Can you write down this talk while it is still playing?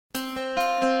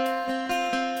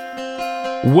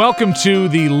Welcome to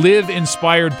the Live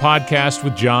Inspired podcast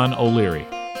with John O'Leary.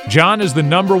 John is the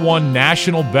 #1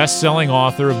 national best-selling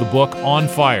author of the book On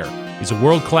Fire. He's a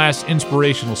world-class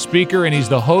inspirational speaker, and he's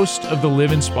the host of the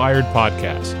Live Inspired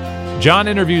podcast. John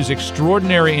interviews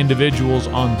extraordinary individuals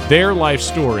on their life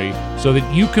story so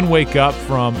that you can wake up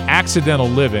from accidental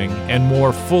living and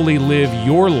more fully live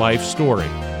your life story.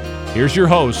 Here's your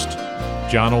host,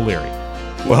 John O'Leary.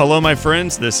 Well, hello, my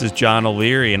friends. This is John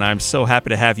O'Leary, and I'm so happy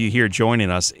to have you here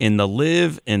joining us in the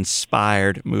Live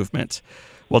Inspired movement.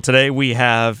 Well, today we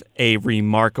have a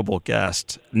remarkable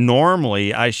guest.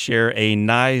 Normally, I share a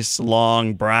nice,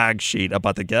 long brag sheet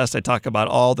about the guest. I talk about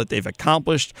all that they've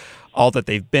accomplished, all that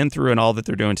they've been through, and all that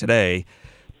they're doing today.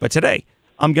 But today,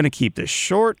 I'm going to keep this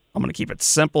short, I'm going to keep it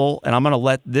simple, and I'm going to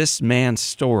let this man's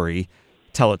story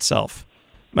tell itself.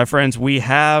 My friends, we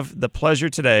have the pleasure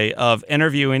today of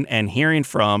interviewing and hearing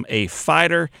from a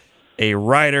fighter, a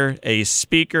writer, a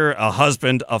speaker, a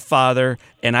husband, a father,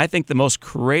 and I think the most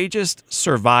courageous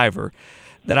survivor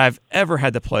that I've ever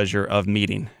had the pleasure of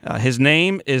meeting. His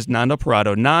name is Nando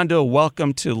Parrado. Nando,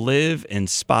 welcome to Live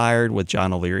Inspired with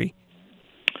John O'Leary.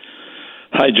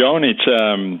 Hi, John. It's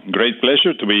a great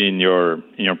pleasure to be in your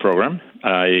program.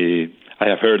 I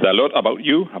have heard a lot about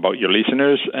you, about your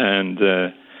listeners,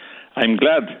 and I'm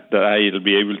glad that I'll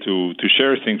be able to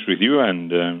share things with you and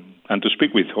to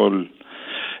speak with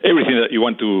everything that you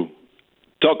want to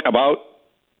talk about.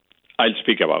 I'll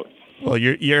speak about. Well,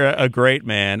 you're a great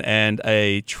man and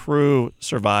a true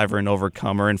survivor and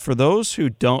overcomer. And for those who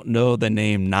don't know the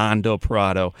name Nando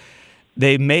Parrado,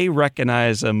 they may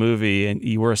recognize a movie, and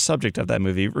you were a subject of that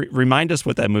movie. Remind us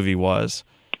what that movie was.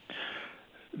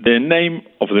 The name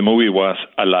of the movie was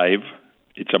Alive.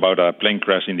 It's about a plane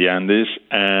crash in the Andes,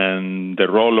 and the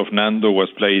role of Nando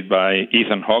was played by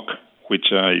Ethan Hawke,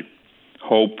 which I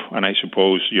hope and I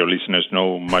suppose your listeners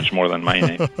know much more than my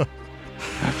name.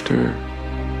 After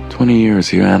 20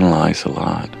 years, you analyze a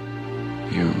lot.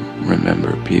 You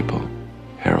remember people,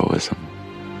 heroism.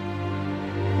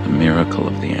 The miracle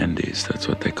of the Andes, that's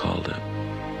what they called it.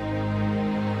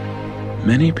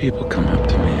 Many people come up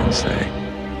to me and say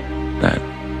that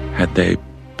had they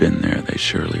been there, they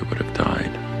surely would have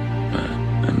died. But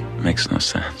it makes no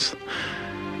sense,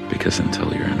 because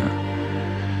until you're in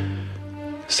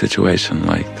a situation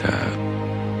like that,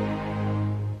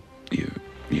 you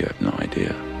have no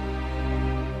idea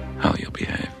how you'll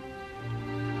behave.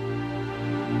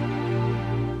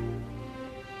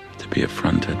 To be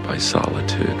affronted by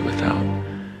solitude without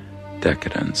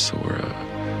decadence or a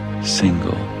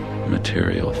single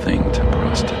material thing to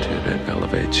prostitute it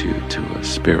elevates you to a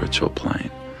spiritual plane,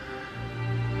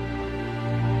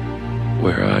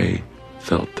 where I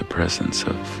felt the presence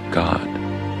of God.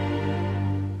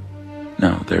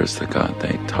 Now, there's the God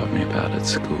they taught me about at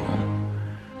school.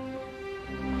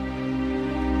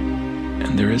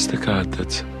 And there is the God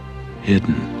that's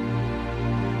hidden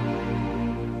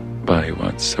by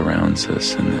what surrounds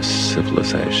us in this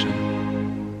civilization.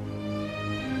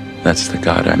 That's the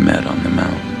God I met on the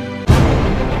mountain.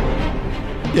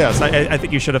 Yes, I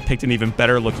think you should have picked an even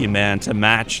better-looking man to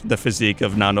match the physique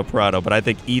of Nando Parrado, but I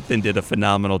think Ethan did a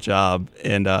phenomenal job.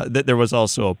 And there was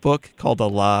also a book called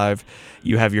Alive.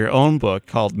 You have your own book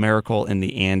called Miracle in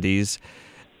the Andes.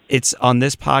 It's on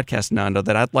this podcast, Nando,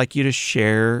 that I'd like you to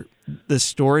share the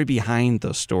story behind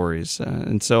those stories.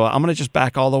 And so I'm going to just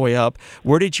back all the way up.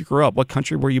 Where did you grow up? What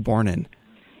country were you born in?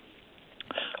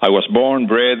 I was born,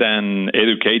 bred, and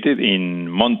educated in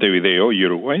Montevideo,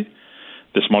 Uruguay,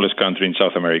 the smallest country in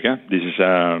South America. This is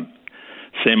a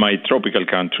semi-tropical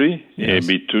country, yes,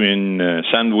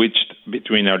 sandwiched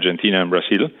between Argentina and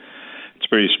Brazil. It's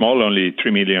very small, only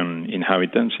 3 million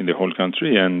inhabitants in the whole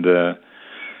country, and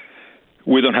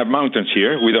we don't have mountains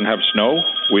here. We don't have snow.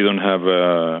 We don't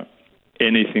have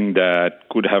anything that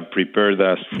could have prepared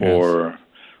us for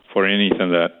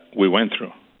anything that we went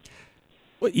through.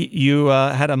 Well, you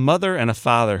had a mother and a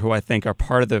father who I think are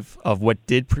part of what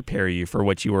did prepare you for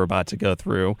what you were about to go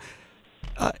through.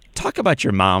 Talk about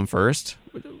your mom first.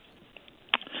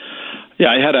 Yeah,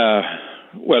 I had a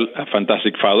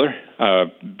fantastic father,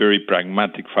 a very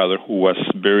pragmatic father who was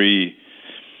very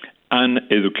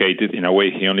uneducated in a way.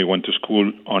 He only went to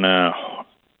school on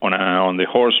the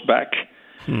horseback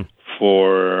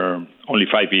for only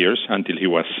 5 years until he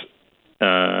was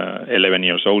 11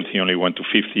 years old. He only went to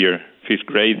fifth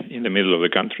grade in the middle of the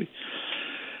country.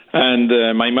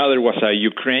 And my mother was a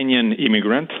Ukrainian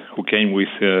immigrant who came with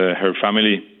her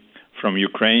family from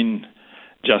Ukraine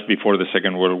just before the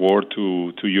Second World War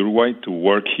to Uruguay to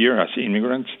work here as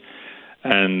immigrants.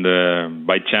 And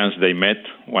by chance they met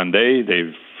one day,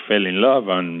 they fell in love,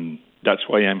 and that's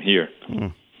why I'm here.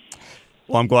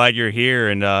 Well, I'm glad you're here,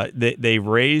 and they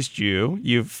raised you.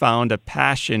 You've found a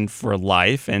passion for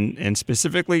life, and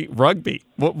specifically rugby.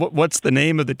 What's the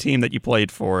name of the team that you played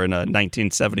for in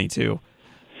 1972?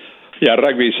 Yeah,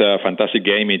 rugby is a fantastic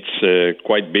game. It's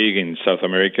quite big in South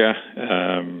America,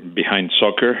 behind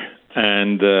soccer,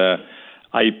 and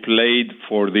I played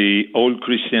for the All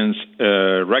Christians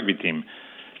rugby team.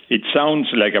 It sounds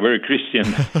like a very Christian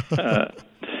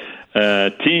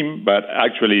team, but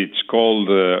actually it's called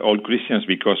All Christians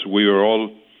because we were all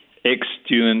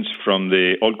ex-students from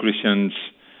the All Christians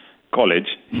College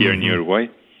here in Uruguay.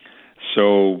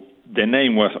 So the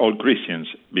name was All Christians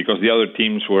because the other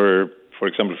teams were, for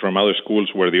example, from other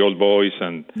schools were the Old Boys,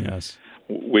 and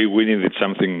we needed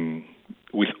something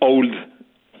with old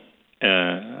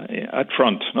at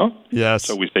front, no? Yes.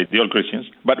 So we said the All Christians,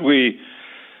 but we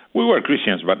were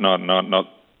Christians, but not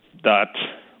that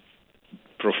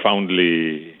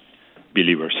profoundly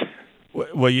believers.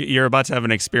 Well, you're about to have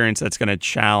an experience that's going to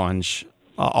challenge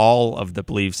all of the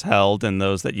beliefs held and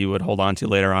those that you would hold on to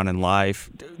later on in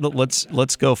life.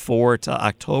 Let's go forward to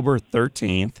October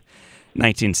 13th,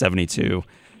 1972.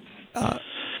 It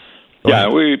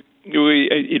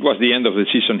was the end of the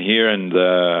season here, and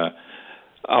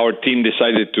our team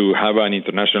decided to have an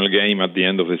international game at the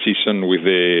end of the season with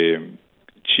the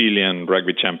Chilean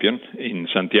rugby champion in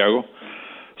Santiago.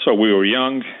 So we were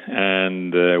young,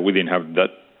 and we didn't have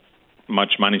that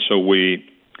much money, so we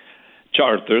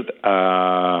chartered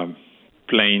a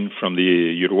plane from the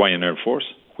Uruguayan Air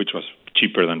Force, which was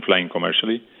cheaper than flying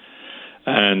commercially.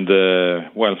 And,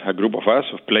 a group of us,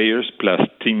 of players, plus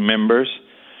team members,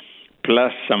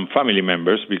 plus some family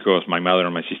members, because my mother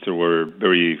and my sister were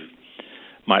very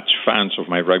much fans of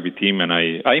my rugby team, and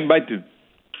I invited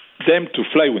them to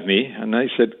fly with me, and I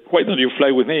said, why don't you fly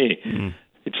with me?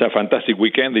 It's a fantastic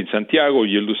weekend in Santiago.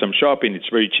 You'll do some shopping. It's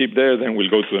very cheap there. Then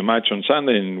we'll go to the match on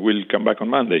Sunday, and we'll come back on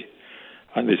Monday.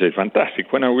 And they said,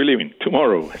 fantastic. When are we leaving?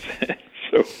 Tomorrow.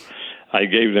 So I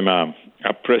gave them a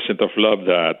present of love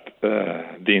that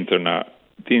didn't turn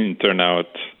out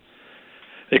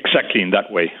exactly in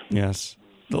that way. Yes.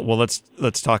 Well,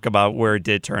 let's talk about where it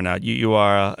did turn out.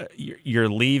 You're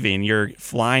leaving. You're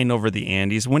flying over the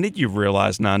Andes. When did you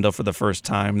realize, Nando, for the first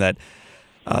time that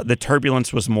the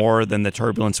turbulence was more than the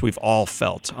turbulence we've all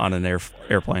felt on an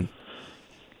airplane?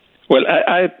 Well,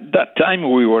 at that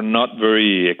time we were not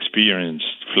very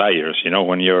experienced flyers. You know,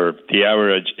 when the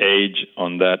average age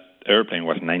on that airplane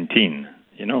was 19.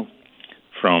 You know,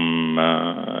 from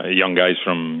young guys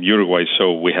from Uruguay,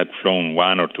 so we had flown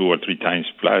 1 or 2 or 3 times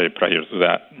prior to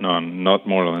that. No, not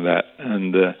more than that.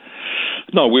 And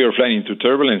we were flying into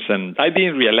turbulence, and I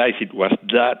didn't realize it was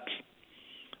that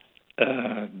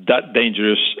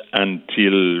dangerous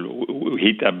until we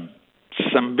hit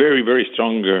some very, very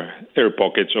strong air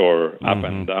pockets or up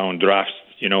and down drafts.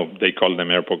 You know, they call them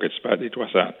air pockets, but it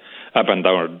was a up and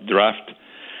down draft.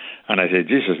 And I said,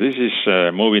 Jesus, this is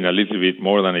moving a little bit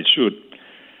more than it should.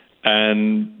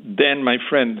 And then my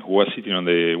friend, who was sitting on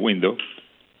the window,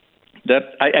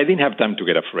 that I didn't have time to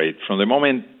get afraid. From the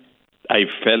moment I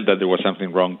felt that there was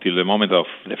something wrong till the moment of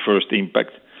the first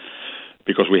impact,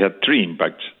 because we had 3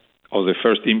 impacts. Of the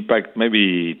first impact,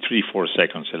 maybe 3-4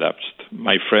 seconds elapsed.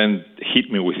 My friend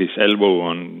hit me with his elbow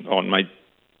on my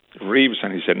ribs,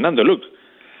 and he said, Nando, look.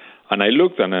 And I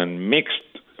looked, and then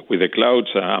mixed with the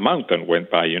clouds, a mountain went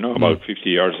by, about 50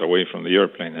 yards away from the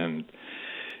airplane. And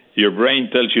your brain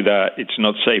tells you that it's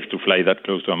not safe to fly that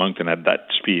close to a mountain at that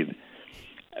speed.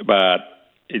 But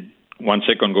 1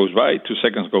 second goes by, 2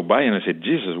 seconds go by, and I said,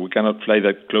 Jesus, we cannot fly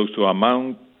that close to a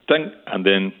mountain. And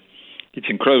then it's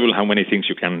incredible how many things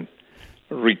you can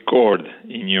record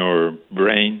in your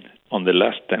brain on the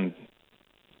last tenth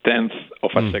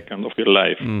of a second of your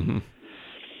life.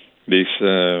 This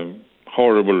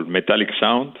horrible metallic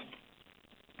sound,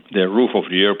 the roof of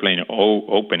the airplane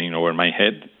opening over my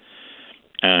head,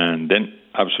 and then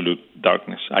absolute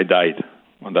darkness. I died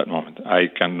on that moment. I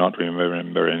cannot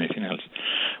remember anything else.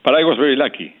 But I was very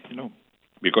lucky,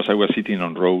 because I was sitting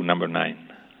on row number 9.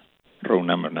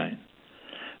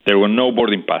 There were no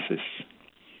boarding passes.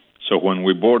 So when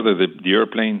we boarded the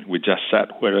airplane, we just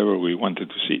sat wherever we wanted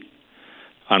to sit.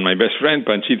 And my best friend,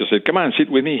 Panchito, said, come on, sit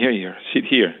with me here. Sit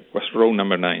here. It was row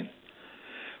number 9.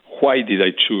 Why did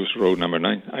I choose row number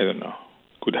 9? I don't know.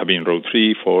 Could have been row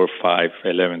 3, 4, 5,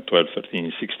 11, 12,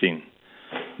 13, 16.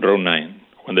 Row 9.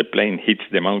 When the plane hits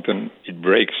the mountain, it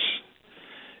breaks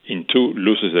in 2,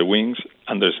 loses the wings,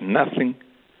 and there's nothing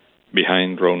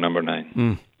behind row number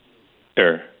 9.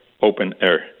 Air, open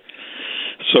air.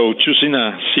 So choosing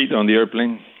a seat on the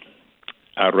airplane,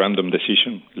 a random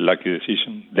decision, lucky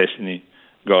decision, destiny,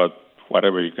 God,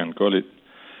 whatever you can call it,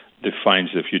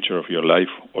 defines the future of your life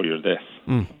or your death.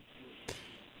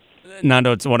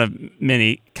 Nando, it's one of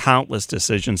many countless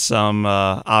decisions, some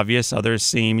obvious, others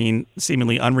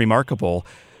seemingly unremarkable.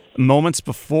 Moments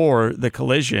before the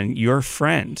collision, your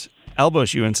friend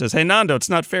elbows you and says, "Hey, Nando, it's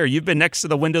not fair. You've been next to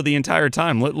the window the entire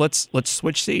time. Let's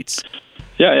switch seats."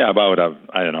 Yeah, about,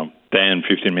 10,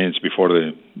 15 minutes before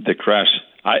the crash,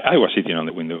 I was sitting on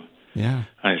the window. Yeah.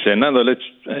 I said, "Nando,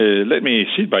 let me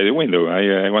sit by the window.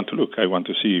 I want to look. I want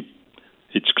to see.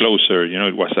 It's closer."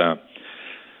 It was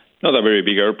not a very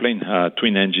big airplane,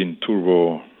 twin-engine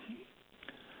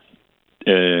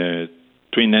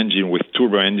with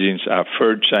turbo engines, a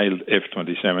Fairchild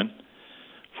F-27,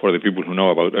 for the people who know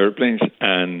about airplanes.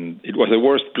 And it was the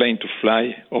worst plane to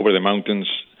fly over the mountains,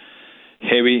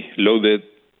 heavy, loaded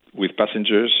with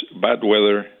passengers, bad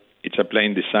weather. It's a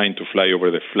plane designed to fly over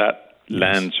the flat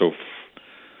lands of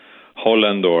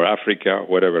Holland or Africa,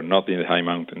 whatever, not in the high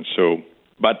mountains. So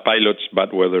bad pilots,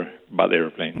 bad weather, bad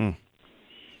airplane.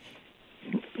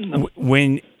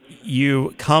 When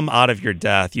you come out of your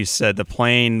death, you said the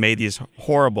plane made these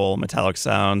horrible metallic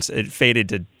sounds. It faded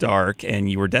to dark, and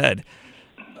you were dead.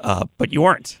 But you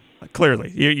weren't,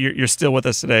 clearly. You're still with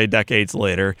us today, decades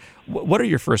later. What are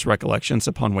your first recollections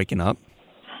upon waking up?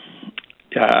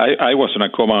 Yeah, I was in a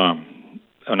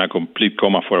complete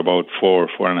coma for about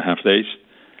 4.5 days.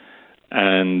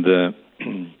 And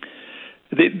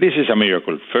this is a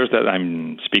miracle. First, that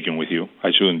I'm speaking with you.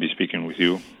 I shouldn't be speaking with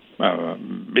you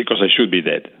because I should be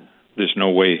dead. There's no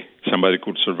way somebody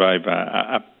could survive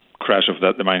a crash of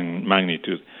that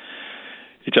magnitude.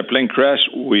 It's a plane crash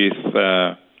with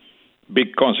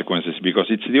big consequences because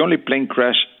it's the only plane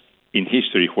crash in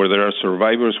history where there are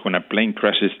survivors when a plane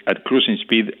crashes at cruising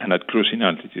speed and at cruising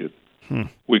altitude.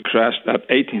 We crashed at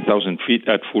 18,000 feet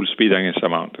at full speed against a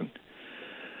mountain.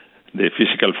 The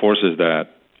physical forces that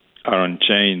are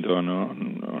unchained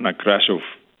on a crash of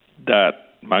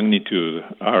that magnitude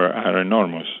are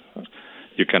enormous.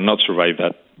 You cannot survive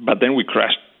that. But then we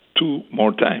crashed 2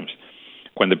 more times.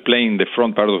 When the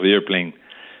front part of the airplane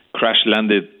crash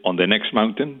landed on the next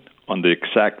mountain, on the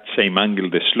exact same angle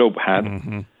the slope had,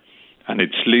 and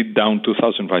it slid down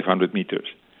 2,500 meters.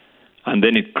 And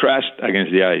then it crashed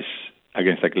against the ice,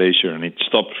 against a glacier, and it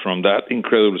stopped from that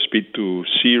incredible speed to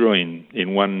 0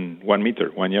 in 1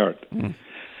 meter, 1 yard.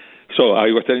 So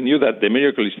I was telling you that the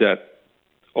miracle is that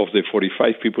of the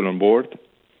 45 people on board,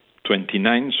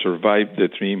 29 survived the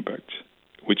 3 impacts,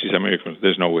 which is a miracle.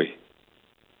 There's no way.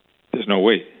 There's no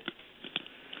way.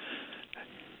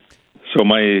 So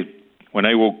when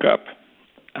I woke up,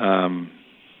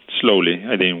 slowly,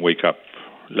 I didn't wake up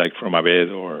like from a bed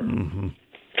or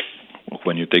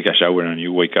when you take a shower and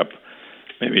you wake up.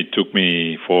 Maybe it took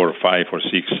me 4 or 5 or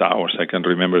 6 hours. I can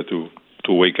remember to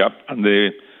wake up. And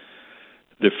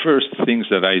the first things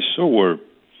that I saw were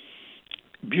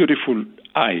beautiful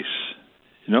eyes,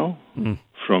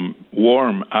 from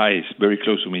warm eyes very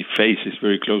close to me, faces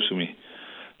very close to me,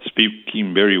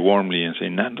 speaking very warmly and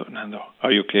saying, Nando,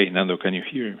 are you okay? Nando, can you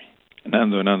hear me?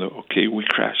 Nando, okay, we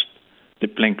crashed. The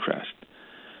plane crashed.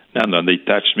 Nando, and they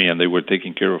touched me and they were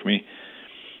taking care of me.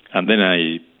 And then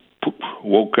I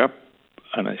woke up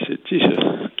and I said, Jesus,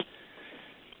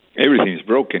 everything is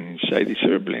broken inside this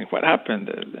airplane. What happened?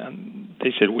 And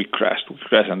they said, we crashed.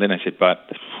 And then I said,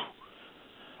 but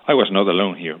I was not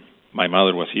alone here. My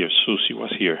mother was here. Susie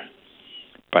was here.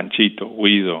 Panchito,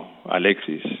 Guido,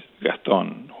 Alexis,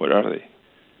 Gaston, where are they?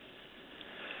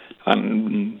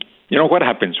 And what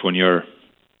happens when you're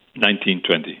 19,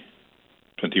 20,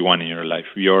 21 in your life?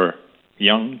 You're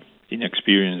young,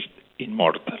 inexperienced,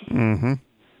 immortal.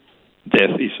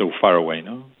 Death is so far away,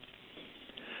 no?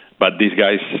 But these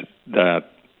guys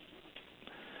that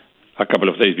a couple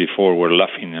of days before were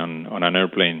laughing on an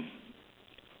airplane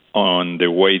on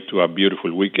their way to a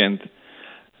beautiful weekend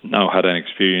now had an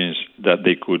experience that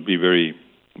they could be very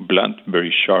blunt,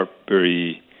 very sharp,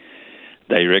 very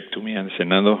direct to me and say,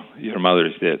 Nando, your mother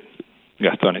is dead.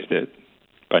 Gaston is dead.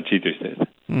 Panchito is dead.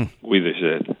 Guido is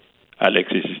dead.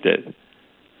 Alexis is dead.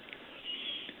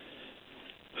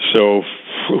 So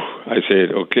I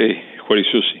said, okay, where is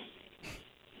Susie?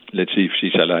 Let's see if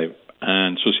she's alive.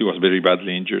 And Susie was very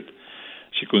badly injured.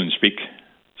 She couldn't speak.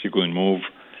 She couldn't move.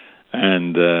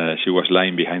 And she was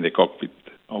lying behind the cockpit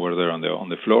over there on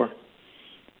the floor.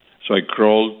 So I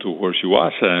crawled to where she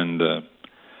was, and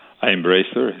I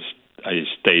embraced her. I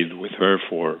stayed with her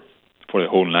for the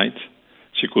whole night.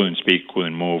 She couldn't speak,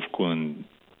 couldn't move, couldn't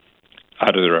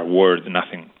utter a word,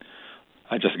 nothing.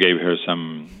 I just gave her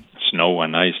some snow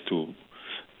and ice to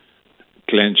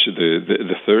quench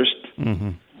the thirst.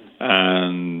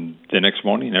 And the next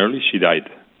morning, early, she died.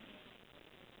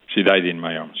 She died in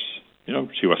my arms.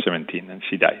 She was 17, and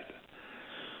she died.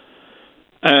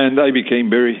 And I became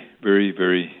very, very,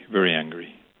 very, very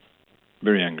angry.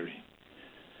 Very angry.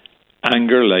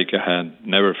 Anger like I had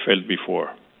never felt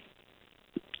before.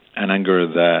 An anger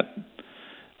that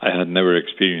I had never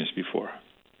experienced before.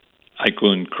 I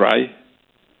couldn't cry,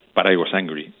 but I was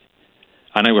angry.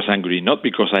 And I was angry not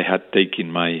because I had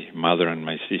taken my mother and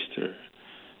my sister,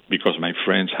 because my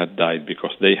friends had died,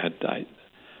 because they had died.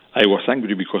 I was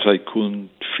angry because I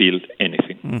couldn't feel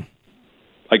anything.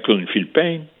 I couldn't feel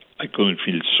pain. I couldn't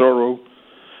feel sorrow.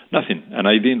 Nothing. And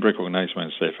I didn't recognize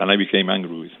myself. And I became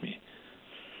angry with me.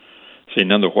 Saying,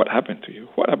 Nando, what happened to you?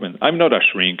 What happened? I'm not a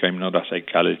shrink. I'm not a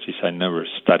psychologist. I never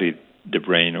studied the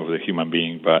brain of the human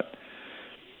being. But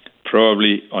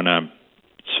probably on a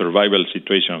survival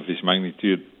situation of this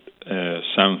magnitude,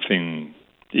 something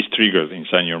is triggered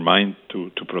inside your mind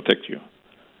to protect you.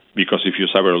 Because if you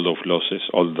suffer all those losses,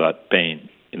 all that pain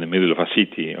in the middle of a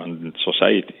city and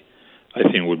society, I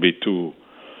think would be too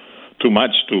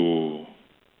much to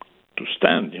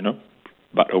stand,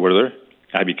 But over there,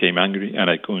 I became angry and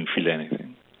I couldn't feel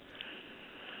anything.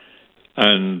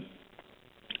 And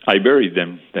I buried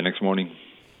them the next morning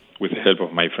with the help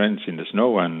of my friends in the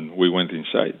snow, and we went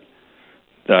inside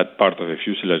that part of the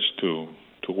fuselage to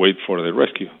wait for the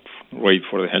rescue, wait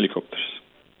for the helicopters.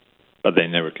 But they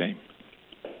never came.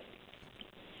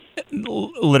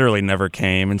 Literally never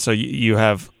came. And so you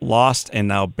have lost and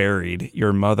now buried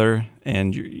your mother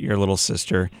and your little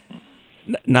sister.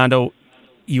 Nando,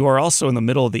 you are also in the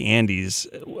middle of the Andes.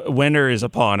 Winter is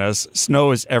upon us.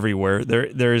 Snow is everywhere.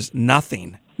 There's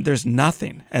nothing. There's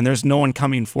nothing. And there's no one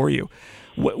coming for you.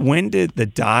 When did the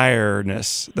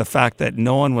direness, the fact that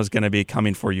no one was going to be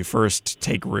coming for you first,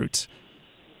 take root?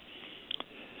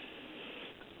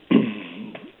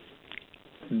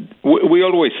 We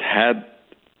always had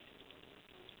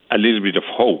a little bit of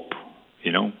hope,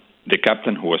 The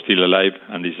captain who was still alive,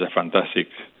 and this is a fantastic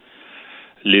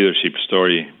leadership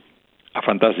story. A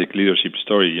fantastic leadership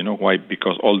story. You know why?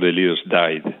 Because all the leaders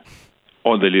died.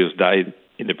 All the leaders died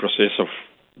in the process of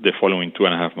the following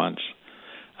 2.5 months.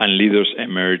 And leaders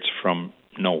emerged from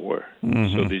nowhere.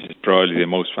 Mm-hmm. So this is probably the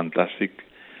most fantastic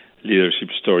leadership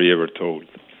story ever told.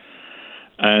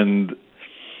 And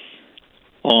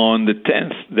on the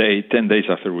 10th day, 10 days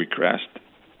after we crashed,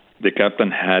 the captain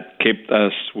had kept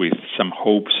us with some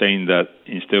hope, saying that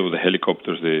instead of the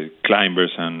helicopters, the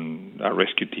climbers and our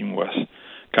rescue team was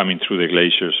coming through the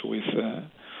glaciers with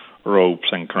ropes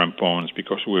and crampons,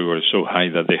 because we were so high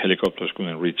that the helicopters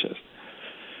couldn't reach us.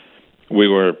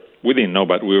 We didn't know,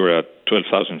 but we were at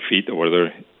 12,000 feet over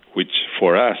there, which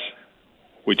for us,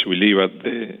 which we live at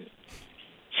the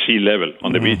sea level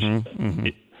on the beach,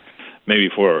 maybe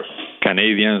for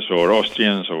Canadians or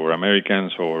Austrians or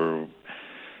Americans or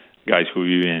guys who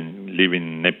live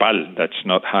in Nepal, that's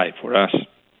not high. For us,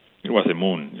 it was the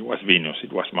moon, it was Venus,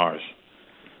 it was Mars.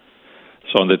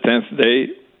 So on the 10th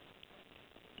day,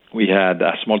 we had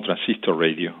a small transistor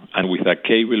radio, and with a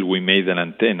cable we made an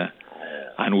antenna,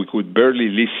 and we could barely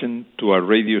listen to a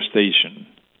radio station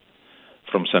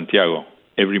from Santiago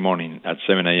every morning at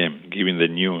 7 a.m., giving the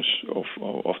news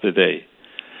of the day.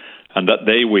 And that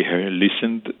day we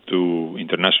listened to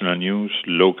international news,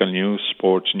 local news,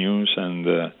 sports news,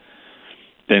 and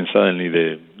then suddenly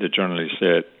the journalist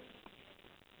said,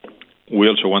 we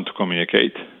also want to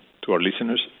communicate to our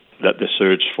listeners that the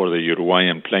search for the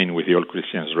Uruguayan plane with the All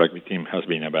Christians rugby team has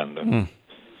been abandoned.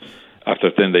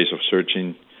 After 10 days of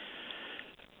searching,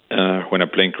 when a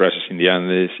plane crashes in the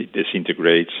Andes, it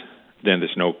disintegrates, then the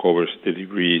snow covers the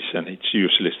debris, and it's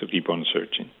useless to keep on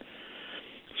searching.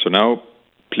 So now,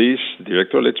 please,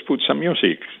 director, let's put some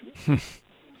music.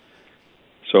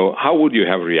 So how would you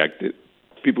have reacted?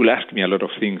 People ask me a lot of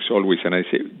things always, and I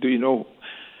say,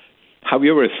 have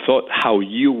you ever thought how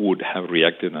you would have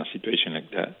reacted in a situation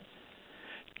like that?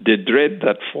 The dread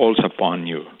that falls upon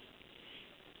you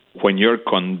when you're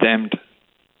condemned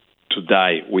to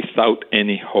die without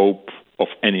any hope of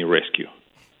any rescue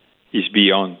is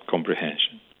beyond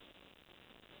comprehension.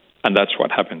 And that's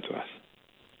what happened to us.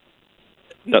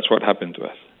 That's what happened to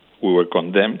us. We were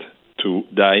condemned to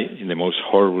die in the most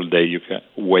horrible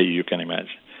way you can imagine.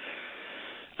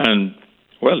 And,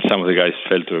 well, some of the guys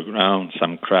fell to the ground,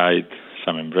 some cried,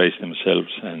 some embraced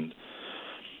themselves, and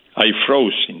I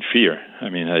froze in fear. I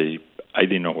mean, I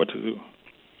didn't know what to do.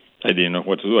 I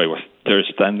was there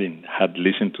standing, had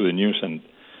listened to the news, and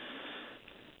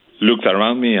looked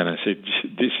around me, and I said,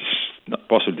 this is not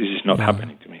possible. This is not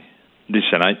happening to me. This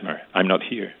is a nightmare. I'm not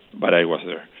here, but I was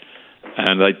there.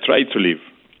 And I tried to leave.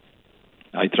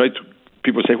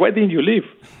 People say, why didn't you leave?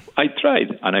 I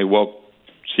tried, and I walked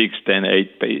 6, 10,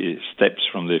 8 steps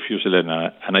from the fuselage,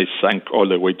 and I sank all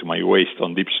the way to my waist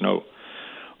on deep snow,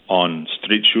 on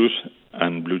street shoes,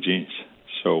 and blue jeans.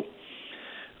 So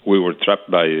we were trapped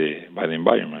by the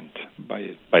environment,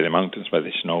 by the mountains, by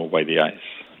the snow, by the ice.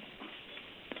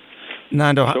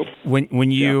 Nando,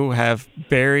 when you have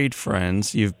buried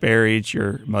friends, you've buried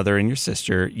your mother and your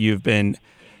sister, you've been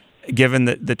given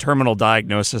the terminal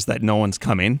diagnosis that no one's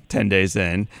coming 10 days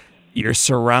in, you're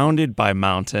surrounded by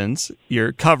mountains,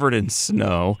 you're covered in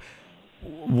snow.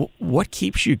 What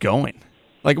keeps you going?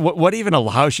 Like, what even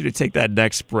allows you to take that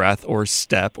next breath or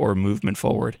step or movement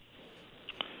forward?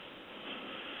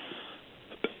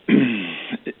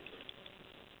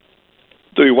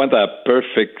 Do you want a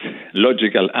perfect,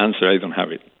 logical answer? I don't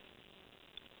have it.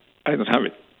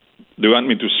 Do you want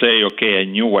me to say, okay, I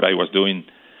knew what I was doing.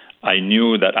 I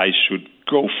knew that I should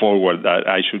go forward, that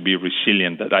I should be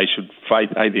resilient, that I should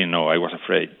fight? I didn't know. I was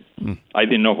afraid. I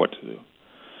didn't know what to do.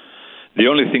 The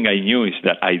only thing I knew is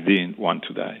that I didn't want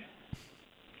to die.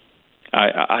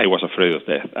 I was afraid of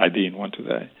death. I didn't want to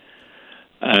die.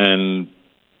 And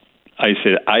I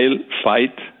said, I'll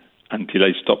fight until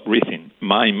I stop breathing.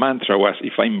 My mantra was,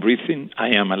 if I'm breathing, I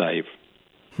am alive.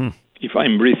 If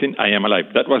I'm breathing, I am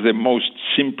alive. That was the most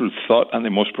simple thought and the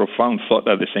most profound thought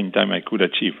at the same time I could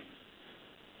achieve.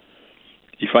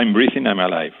 If I'm breathing, I'm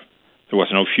alive. There was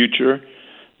no future.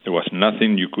 There was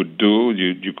nothing you could do.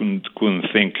 You couldn't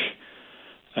think,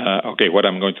 okay, what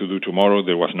I'm going to do tomorrow.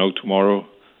 There was no tomorrow.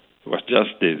 It was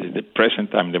just the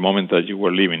present time, the moment that you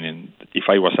were living in. If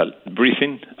I was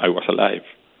breathing, I was alive.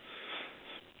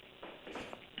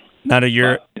 Nando,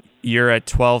 you're at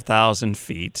 12,000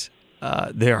 feet.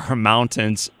 There are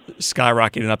mountains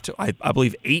skyrocketing up to, I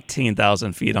believe,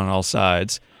 18,000 feet on all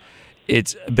sides.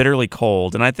 It's bitterly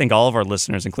cold, and I think all of our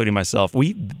listeners, including myself,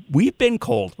 we've been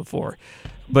cold before,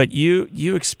 but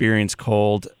you experience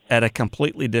cold at a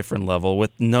completely different level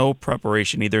with no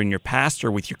preparation either in your past or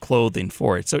with your clothing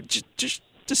for it. So just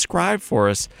describe for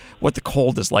us what the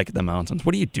cold is like in the mountains.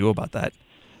 What do you do about that?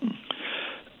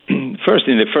 First,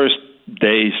 in the first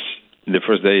days,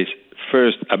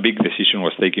 a big decision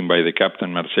was taken by the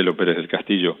captain, Marcelo Pérez del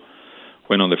Castillo,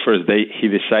 when on the first day he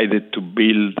decided to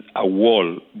build a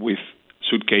wall with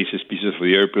suitcases, pieces of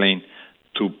the airplane,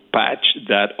 to patch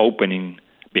that opening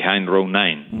behind row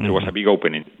 9. There was a big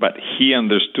opening. But he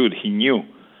understood, he knew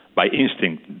by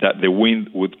instinct that the wind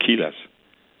would kill us.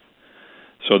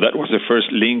 So that was the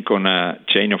first link on a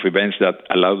chain of events that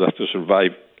allowed us to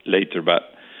survive later. But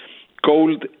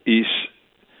cold is...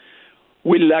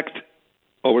 We lacked,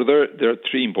 over there are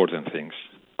three important things: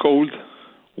 cold,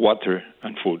 water,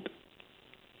 and food.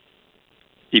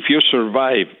 If you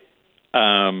survive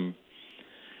a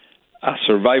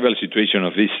survival situation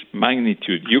of this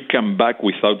magnitude, you come back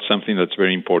without something that's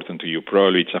very important to you.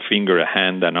 Probably it's a finger, a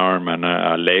hand, an arm, and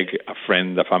a leg, a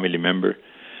friend, a family member.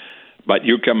 But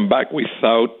you come back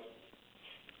without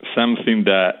something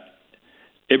that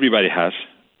everybody has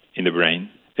in the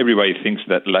brain. Everybody thinks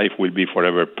that life will be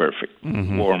forever perfect.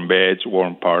 Warm beds,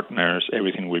 warm partners,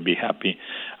 everything will be happy.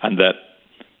 And that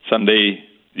someday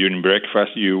during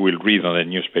breakfast you will read on the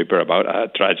newspaper about a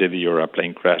tragedy or a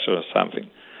plane crash or something.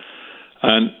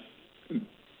 And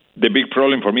the big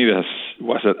problem for me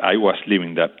was that I was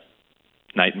living that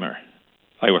nightmare.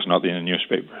 I was not in the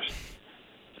newspapers.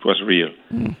 It was real.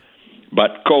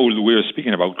 But cold, we were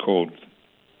speaking about cold.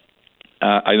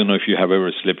 I don't know if you have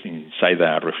ever slept inside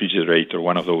a refrigerator,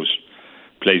 one of those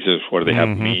places where they have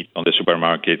meat on the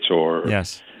supermarkets, or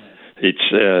yes,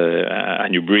 it's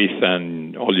and you breathe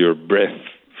and all your breath,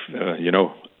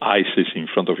 ice is in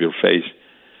front of your face,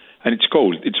 and it's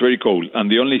cold. It's very cold, and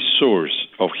the only source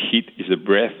of heat is the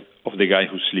breath of the guy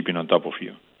who's sleeping on top of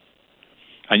you,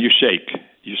 and you shake.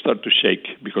 You start to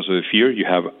shake because of the fear. You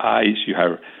have ice. You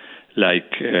have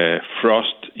like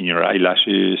frost in your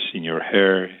eyelashes, in your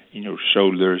hair, in your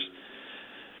shoulders.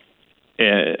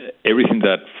 Everything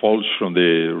that falls from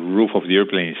the roof of the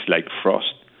airplane is like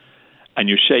frost. And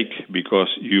you shake because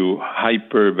you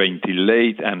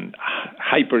hyperventilate and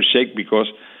hypershake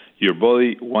because your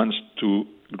body wants to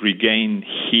regain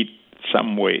heat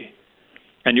some way.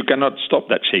 And you cannot stop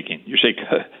that shaking. You shake,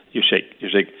 you shake, you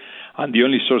shake. And the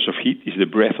only source of heat is the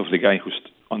breath of the guy who's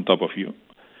on top of you.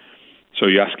 So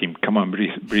you ask him, come on,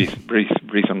 breathe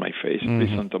on my face,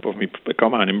 breathe on top of me,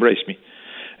 come on, embrace me,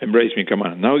 come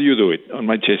on. Now you do it on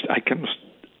my chest. I cannot,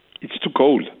 it's too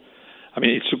cold. I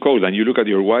mean, it's too cold. And you look at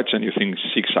your watch and you think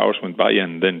 6 hours went by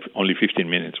and then only 15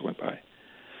 minutes went by.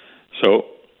 So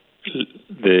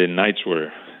the nights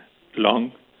were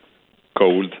long,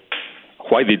 cold.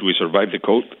 Why did we survive the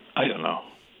cold? I don't know.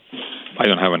 I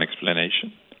don't have an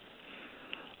explanation.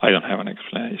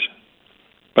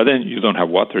 But then you don't have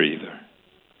water either.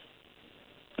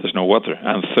 There's no water.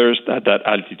 And thirst at that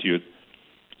altitude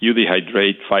you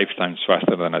dehydrate 5 times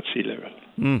faster than at sea level.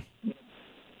 Mm.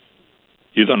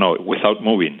 You don't know. Without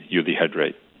moving, you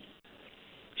dehydrate.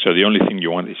 So the only thing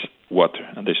you want is water,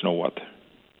 and there's no water.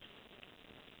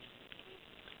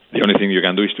 The only thing you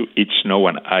can do is to eat snow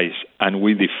and ice, and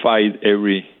we defied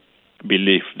every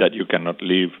belief that you cannot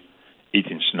live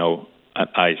eating snow and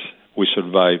ice. We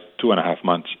survived 2.5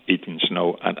 months eating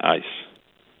snow and ice.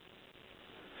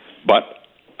 But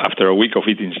after a week of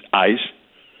eating ice,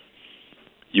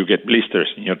 you get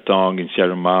blisters in your tongue, inside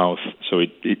your mouth. So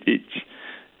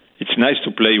it's nice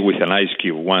to play with an ice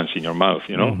cube once in your mouth,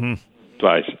 you know, Mm-hmm.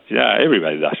 twice. Yeah,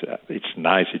 everybody does that. It's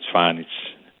nice, it's fun,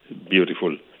 it's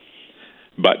beautiful.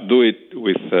 But do it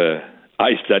with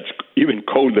ice that's even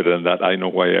colder than that. I know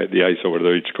why the ice over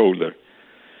there is colder.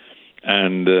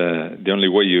 And the only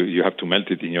way you have to melt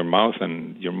it in your mouth,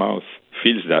 and your mouth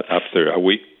feels that after a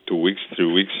week, 2 weeks, 3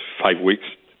 weeks, 5 weeks,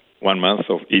 1 month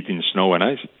of eating snow and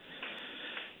ice.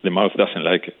 The mouth doesn't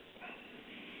like it.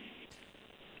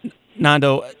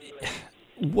 Nando,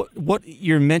 what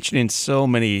you're mentioning so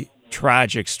many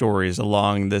tragic stories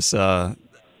along this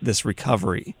this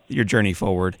recovery, your journey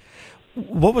forward.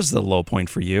 What was the low point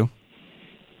for you?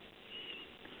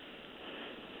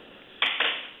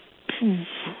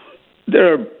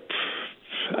 There are,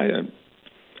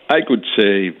 I could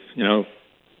say, you know,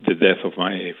 the death of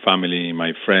my family,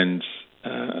 my friends.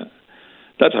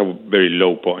 That's a very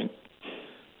low point.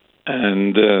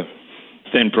 And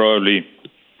then probably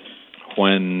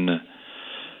when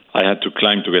I had to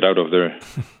climb to get out of there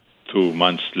 2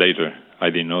 months later, I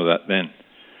didn't know that then,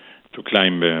 to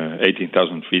climb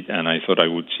 18,000 feet, and I thought I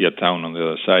would see a town on the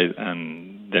other side,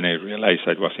 and then I realized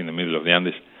I was in the middle of the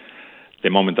Andes. The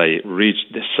moment I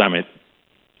reached the summit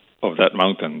of that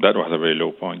mountain, that was a very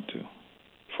low point too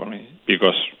for me,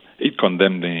 because it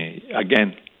condemned me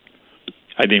again.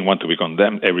 I didn't want to be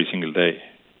condemned every single day.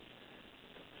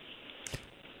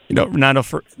 You know, Nando,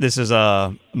 this is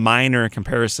a minor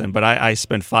comparison, but I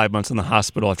spent 5 months in the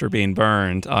hospital after being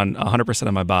burned on 100%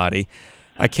 of my body.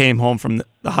 I came home from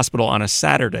the hospital on a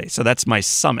Saturday, so that's my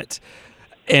summit.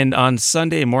 And on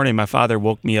Sunday morning, my father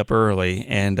woke me up early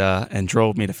and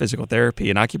drove me to physical therapy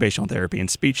and occupational therapy and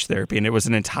speech therapy, and it was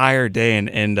an entire day.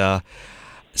 And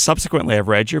subsequently, I've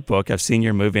read your book, I've seen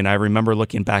your movie, and I remember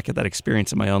looking back at that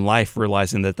experience in my own life,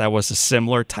 realizing that was a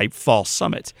similar type false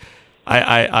summit.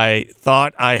 I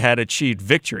thought I had achieved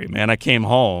victory, man. I came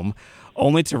home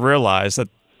only to realize that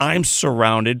I'm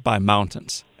surrounded by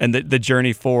mountains, and the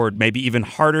journey forward may be even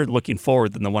harder looking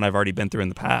forward than the one I've already been through in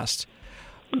the past.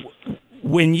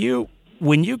 When you've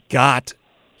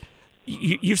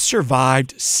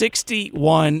survived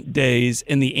 61 days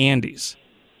in the Andes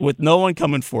with no one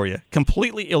coming for you,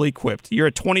 completely ill-equipped. You're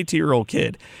a 22-year-old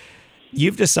kid.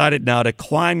 You've decided now to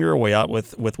climb your way out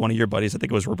with one of your buddies. I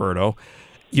think it was Roberto.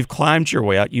 You've climbed your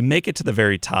way out. You make it to the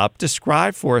very top.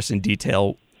 Describe for us in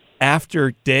detail,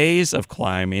 after days of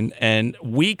climbing and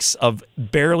weeks of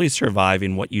barely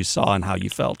surviving, what you saw and how you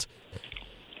felt.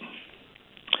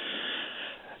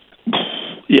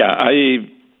 Yeah,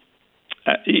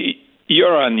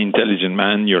 you're an intelligent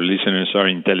man. Your listeners are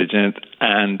intelligent,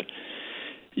 and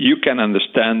you can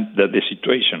understand that the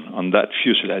situation on that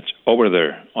fuselage over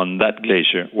there on that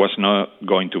glacier was not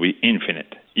going to be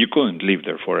infinite. You couldn't live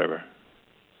there forever.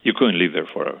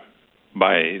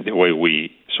 By the way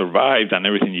we survived and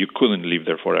everything, you couldn't live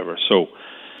there forever. So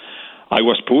I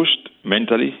was pushed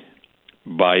mentally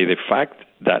by the fact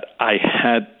that I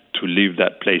had to leave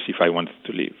that place if I wanted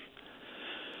to live.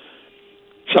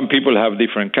 Some people have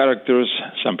different characters.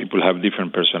 Some people have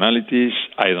different personalities.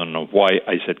 I don't know why.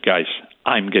 I said, guys,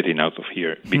 I'm getting out of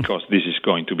here because this is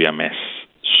going to be a mess.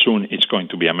 Soon it's going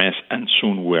to be a mess, and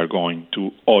soon we're going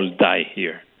to all die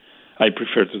here. I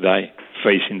prefer to die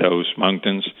facing those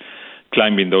mountains,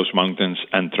 climbing those mountains,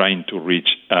 and trying to reach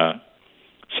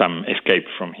some escape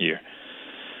from here.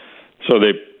 So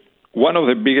one of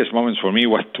the biggest moments for me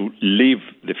was to leave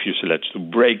the fuselage, to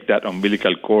break that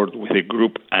umbilical cord with a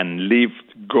group and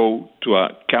go to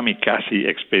a kamikaze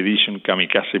expedition,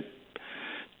 kamikaze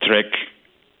trek,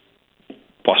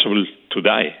 possible to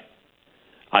die.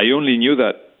 I only knew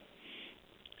that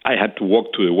I had to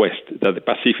walk to the west, that the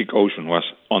Pacific Ocean was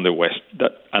on the west,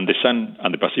 and the sun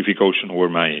and the Pacific Ocean were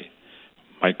my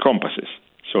compasses.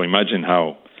 So imagine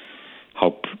how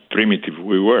primitive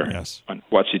we were, yes, and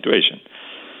what situation.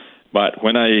 But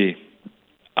when I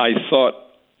thought,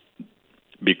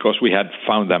 because we had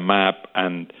found a map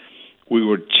and we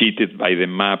were cheated by the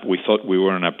map, we thought we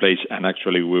were in a place, and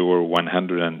actually we were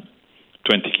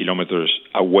 120 kilometers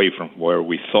away from where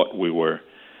we thought we were.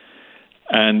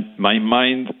 And my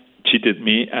mind cheated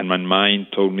me, and my mind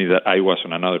told me that I was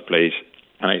in another place,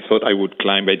 And I thought I would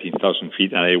climb 18,000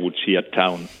 feet and I would see a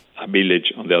town, a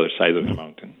village on the other side of the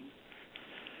mountain.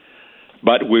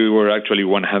 But we were actually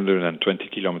 120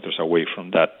 kilometers away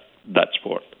from that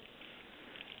spot.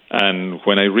 And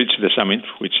when I reached the summit,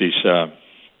 which is,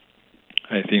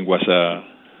 I think was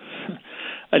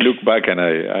I look back and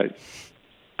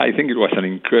I think it was an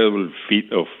incredible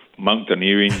feat of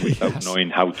mountaineering without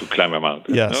knowing how to climb a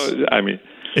mountain. Yes. No, I mean,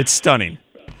 it's stunning.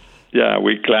 Yeah,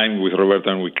 we climbed with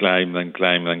Roberto, and we climbed and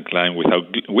climbed and climbed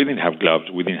we didn't have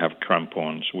gloves, we didn't have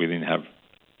crampons, we didn't have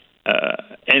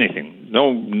anything,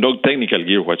 no technical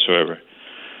gear whatsoever.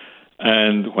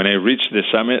 And when I reached the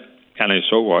summit and I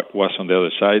saw what was on the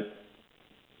other side,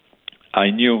 I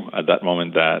knew at that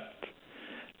moment that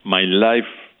my life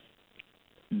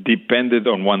depended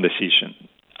on one decision.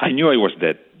 I knew I was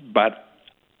dead, but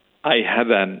I had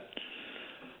a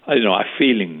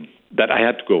feeling that I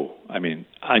had to go. I mean,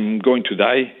 I'm going to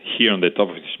die here on the top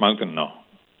of this mountain? No.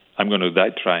 I'm going to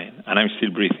die trying, and I'm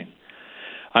still breathing.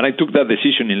 And I took that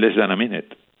decision in less than a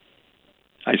minute.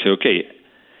 I said, okay,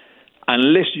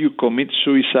 unless you commit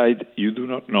suicide, you do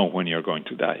not know when you're going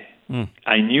to die.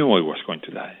 I knew I was going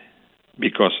to die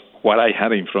because what I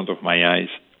had in front of my eyes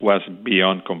was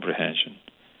beyond comprehension.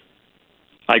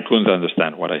 I couldn't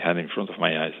understand what I had in front of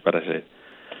my eyes, but I said,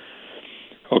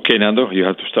 okay, Nando, you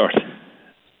have to start.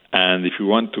 And if you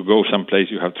want to go someplace,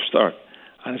 you have to start.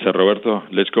 And I said, Roberto,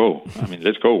 let's go. I mean,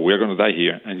 let's go. We're going to die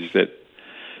here. And he said,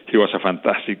 he was a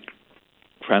fantastic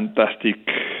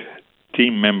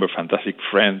team member, fantastic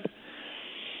friend.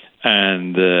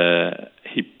 And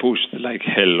he pushed like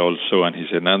hell also. And he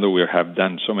said, Nando, we have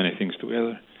done so many things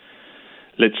together.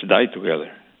 Let's die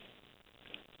together.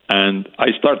 And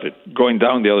I started going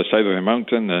down the other side of the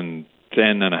mountain, and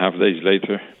 10.5 days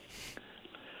later,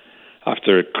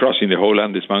 after crossing the whole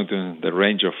Andes Mountain, the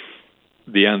range of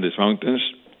the Andes Mountains,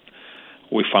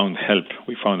 we found help.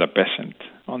 We found a peasant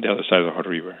on the other side of a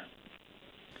river.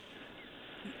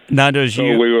 Nando,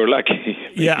 we were lucky.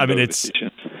 Yeah, I mean,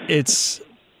 it's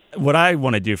what I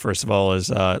want to do, first of all, is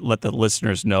let the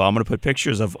listeners know. I'm going to put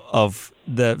pictures of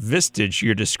the vistage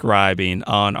you're describing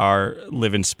on our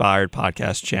Live Inspired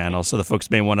podcast channel, so the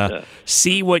folks may want to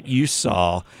see what you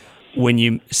saw when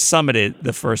you summited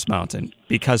the first mountain,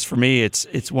 because for me,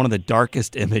 it's one of the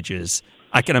darkest images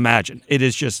I can imagine. It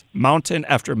is just mountain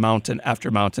after mountain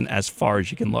after mountain as far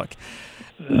as you can look.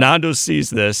 Nando sees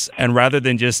this, and rather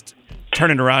than just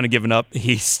turning around and giving up,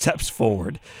 he steps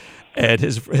forward, and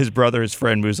his brother, his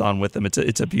friend, moves on with him.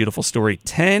 It's a beautiful story.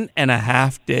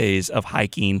 10.5 days of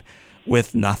hiking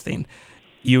with nothing.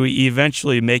 You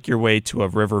eventually make your way to a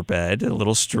riverbed, a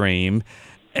little stream.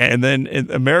 And then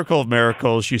in A Miracle of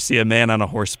Miracles, you see a man on a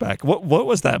horseback. What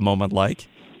was that moment like?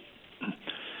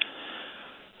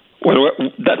 Well,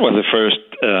 that was the first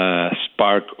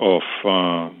spark of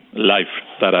life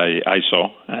that I saw.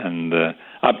 And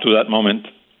up to that moment,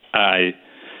 I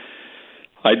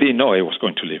didn't know I was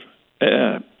going to live.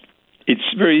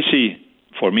 It's very easy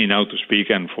for me now to speak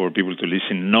and for people to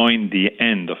listen, knowing the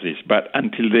end of this. But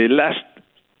until the last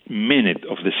minute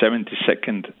of the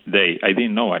 72nd day, I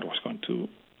didn't know I was going to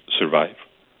survive.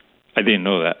 I didn't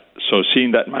know that. So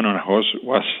seeing that man on a horse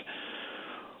was,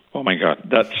 oh my God,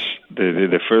 that's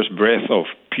the first breath of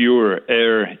pure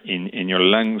air in your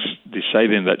lungs,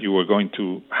 deciding that you were going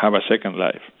to have a second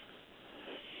life.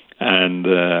 And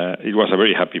it was a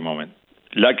very happy moment.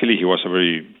 Luckily, he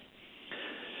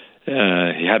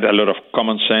had a lot of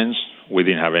common sense. We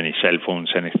didn't have any cell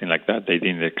phones, anything like that. They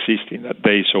didn't exist in that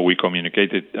day, so we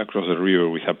communicated across the river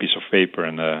with a piece of paper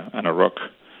and a rock,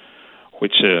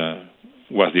 which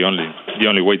was the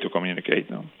only way to communicate.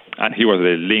 No? And he was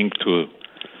the link to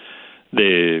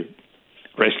the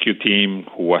rescue team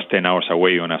who was 10 hours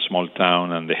away on a small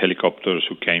town, and the helicopters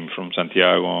who came from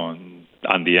Santiago,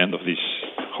 and the end of this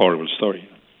horrible story.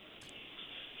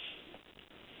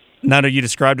 Nando, you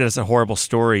described it as a horrible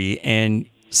story, and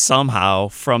somehow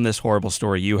from this horrible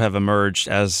story, you have emerged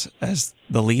as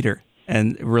the leader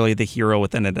and really the hero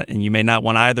within it. And you may not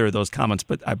want either of those comments,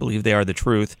 but I believe they are the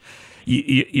truth.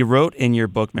 You wrote in your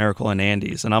book, Miracle in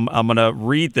Andes, and I'm going to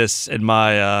read this in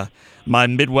my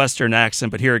Midwestern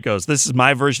accent, but here it goes. This is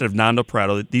my version of Nando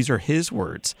Prado. These are his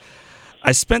words.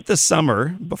 I spent the summer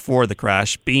before the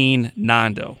crash being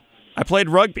Nando. I played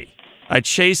rugby. I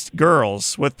chased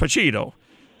girls with Pachito.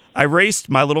 I raced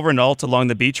my little Renault along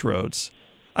the beach roads.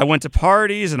 I went to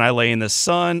parties and I lay in the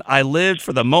sun. I lived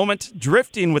for the moment,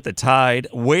 drifting with the tide,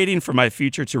 waiting for my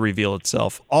future to reveal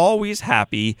itself, always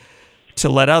happy to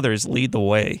let others lead the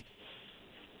way.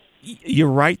 You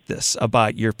write this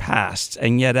about your past,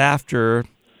 and yet after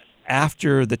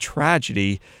the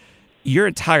tragedy, your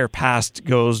entire past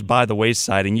goes by the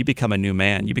wayside and you become a new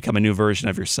man. You become a new version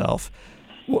of yourself.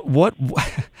 What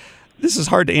this is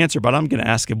hard to answer, but I'm going to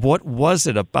ask him, what was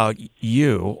it about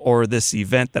you or this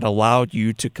event that allowed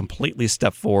you to completely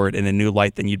step forward in a new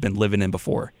light than you'd been living in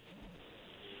before?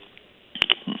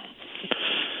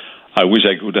 I wish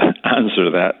I could answer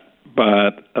that,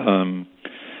 but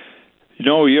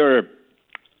you're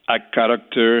a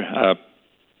character, a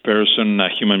person, a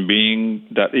human being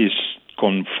that is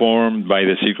conformed by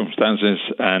the circumstances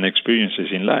and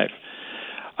experiences in life.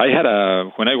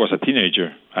 When I was a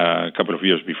teenager, a couple of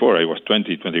years before, I was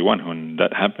 20, 21 when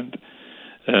that happened,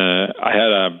 I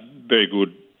had a very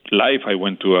good life. I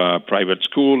went to a private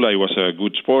school. I was a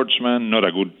good sportsman, not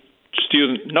a good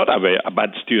student, not a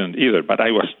bad student either, but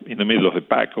I was in the middle of the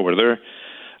pack over there,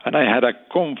 and I had a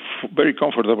very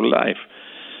comfortable life.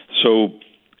 So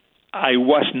I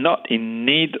was not in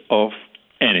need of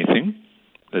anything,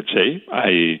 let's say.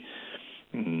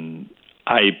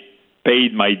 I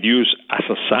paid my dues as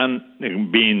a son,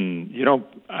 being,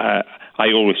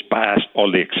 I always passed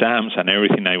all the exams and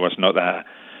everything. I was not a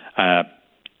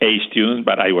A student,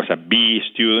 but I was a B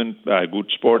student, a good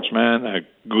sportsman, a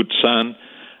good son.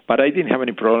 But I didn't have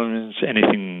any problems,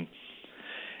 any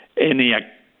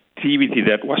activity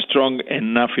that was strong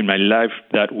enough in my life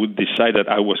that would decide that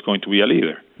I was going to be a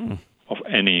leader of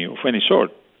any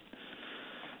sort.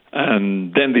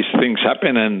 And then these things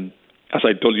happen, and as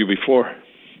I told you before,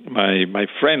 my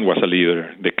friend was a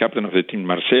leader. The captain of the team,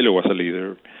 Marcelo, was a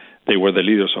leader. They were the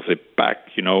leaders of the pack,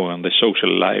 and the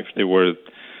social life. They were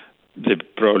the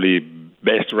probably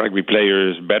best rugby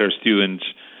players, better students,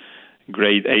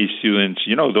 grade A students.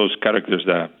 Those characters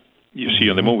that you see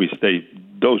on the movies.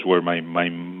 Those were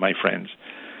my friends.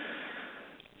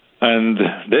 And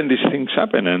then these things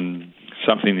happen, and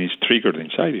something is triggered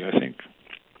inside you, I think.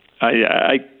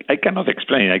 I cannot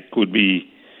explain. I could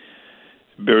be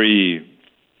very,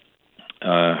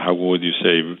 how would you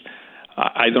say,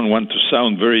 I don't want to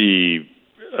sound very,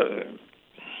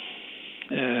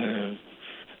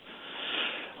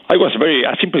 I was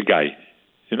a simple guy,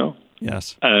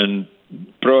 Yes. And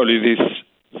probably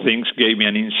these things gave me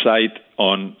an insight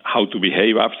on how to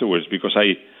behave afterwards, because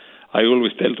I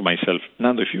always tell to myself,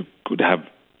 Nando, if you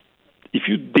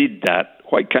did that,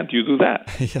 why can't you do that?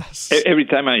 Yes. Every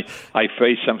time I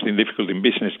face something difficult in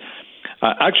business,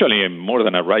 actually I'm more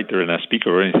than a writer and a speaker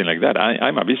or anything like that.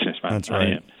 I'm a businessman. That's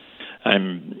right.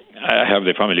 I have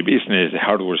the family business, the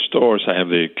hardware stores, I have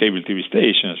the cable TV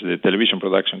stations, the television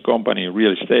production company,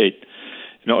 real estate.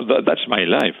 That's my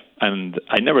life. And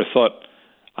I never thought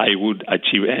I would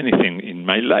achieve anything in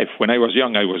my life. When I was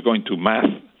young, I was going to math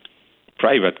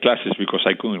private classes because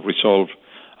I couldn't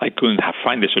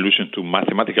find a solution to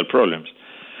mathematical problems.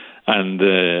 And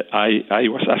I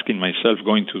was asking myself,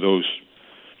 going to those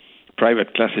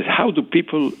private classes, how do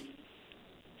people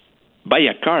buy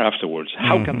a car afterwards?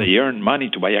 How can they earn money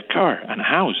to buy a car and a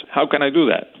house? How can I do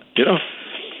that?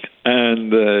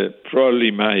 And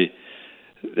probably my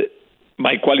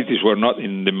qualities were not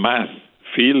in the math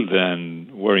field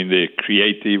and were in the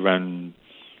creative and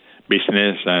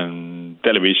business and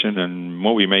television and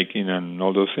movie making and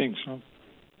all those things.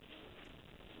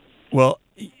 Well,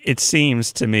 it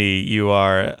seems to me you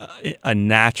are a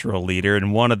natural leader,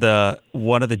 and one of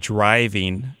the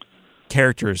driving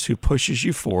characters who pushes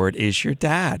you forward is your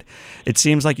dad. It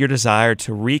seems like your desire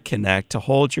to reconnect, to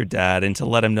hold your dad, and to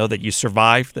let him know that you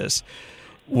survived this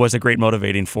was a great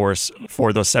motivating force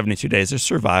for those 72 days of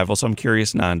survival. So I'm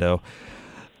curious, Nando,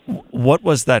 what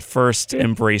was that first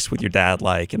embrace with your dad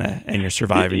like and your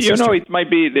surviving sister? It might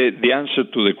be the answer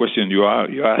to the question you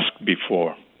asked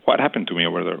before. What happened to me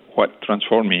over there? What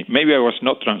transformed me? Maybe I was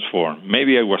not transformed.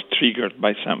 Maybe I was triggered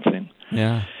by something.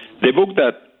 Yeah. The book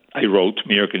that I wrote,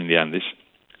 Miracle in the Andes,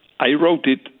 I wrote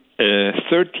it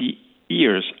 30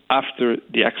 years after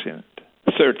the accident.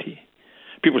 30.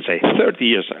 People say 30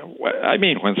 years. I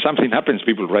mean, when something happens,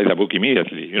 people write a book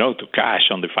immediately, to cash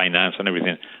on the finance and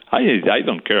everything. I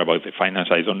don't care about the finance.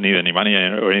 I don't need any money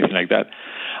or anything like that.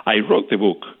 I wrote the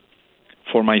book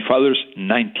for my father's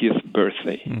 90th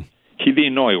birthday. He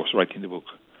didn't know I was writing the book.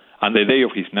 On the day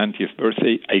of his 90th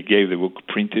birthday, I gave the book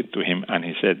printed to him, and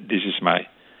he said, "This is my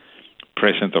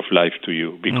present of life to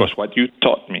you, because what you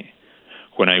taught me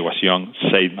when I was young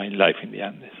saved my life in the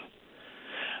Andes."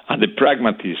 And the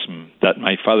pragmatism that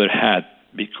my father had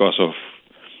because of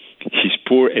his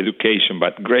poor education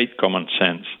but great common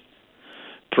sense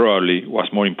probably was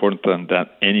more important than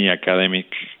any academic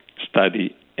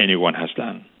study anyone has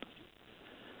done.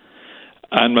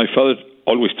 And my father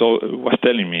always was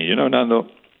telling me, Nando,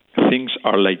 things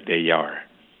are like they are.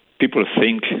 People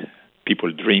think,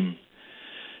 people dream,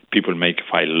 people make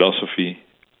philosophy,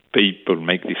 people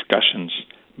make discussions,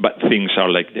 but things are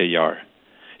like they are.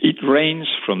 It rains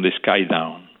from the sky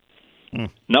down.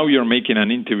 Now you're making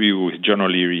an interview with John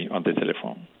O'Leary on the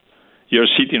telephone. You're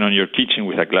sitting on your kitchen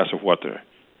with a glass of water.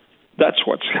 That's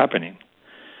what's happening.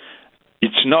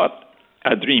 It's not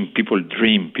a dream. People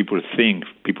dream, people think,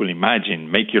 people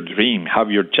imagine, make your dream, have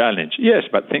your challenge. Yes,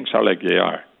 but things are like they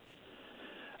are.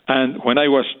 And when I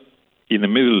was in the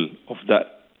middle of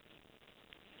that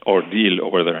ordeal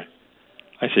over there,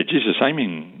 I said, Jesus, I'm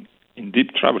in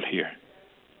deep trouble here.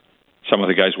 Some of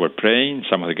the guys were praying.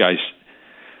 Some of the guys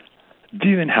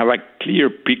didn't have a clear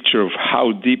picture of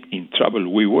how deep in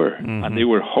trouble we were. And they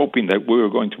were hoping that we were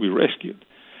going to be rescued.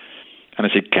 And I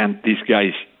said, can't these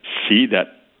guys see that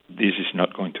this is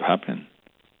not going to happen?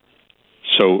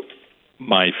 So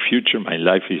my future, my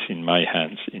life is in my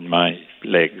hands, in my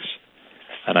legs,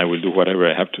 and I will do whatever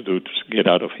I have to do to get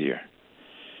out of here.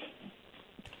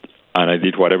 And I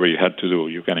did whatever you had to do,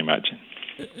 you can imagine.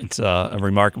 It's a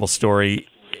remarkable story.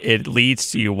 It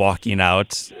leads to you walking out,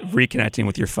 reconnecting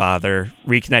with your father,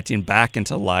 reconnecting back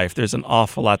into life. There's an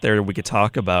awful lot there we could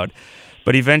talk about.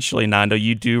 But eventually, Nando,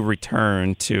 you do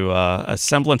return to a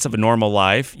semblance of a normal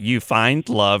life. You find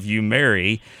love, you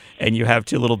marry, and you have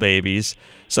 2 little babies.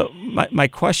 So my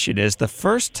question is, the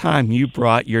first time you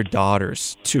brought your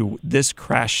daughters to this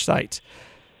crash site,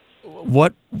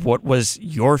 what was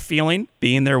your feeling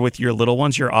being there with your little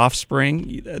ones, your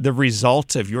offspring, the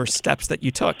result of your steps that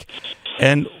you took?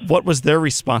 And what was their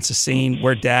response to seeing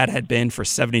where Dad had been for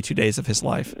 72 days of his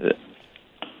life?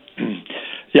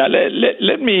 Yeah,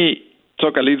 let me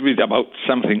talk a little bit about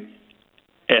something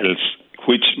else,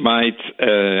 which might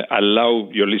allow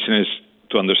your listeners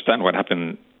to understand what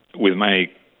happened with my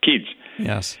kids.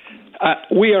 Yes.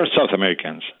 We are South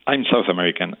Americans. I'm South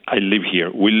American. I live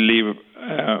here. We live,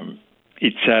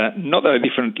 it's not a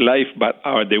different life, but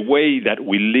the way that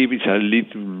we live is a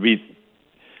little bit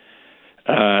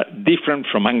different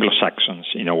from Anglo-Saxons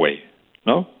in a way,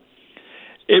 no?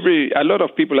 A lot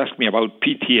of people ask me about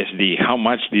PTSD. How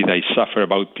much did I suffer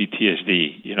about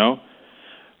PTSD,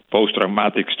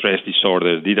 Post-traumatic stress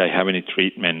disorder. Did I have any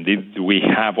treatment? Did we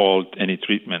have any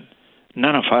treatment?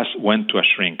 None of us went to a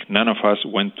shrink. None of us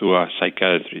went to a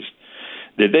psychiatrist.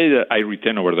 The day that I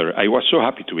returned over there, I was so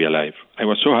happy to be alive. I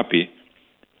was so happy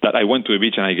that I went to the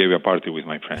beach and I gave a party with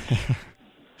my friends.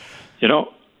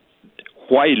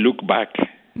 Why look back?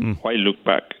 Why look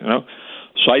back?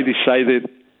 So I decided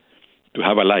to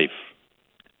have a life,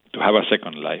 to have a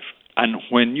second life. And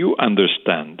when you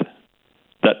understand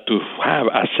that to have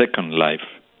a second life,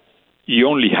 you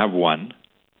only have one,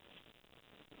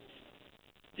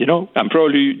 and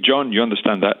probably, John, you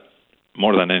understand that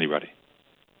more than anybody.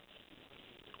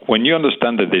 When you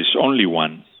understand that there's only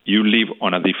one, you live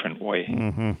on a different way,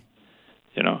 And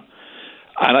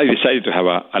I decided to have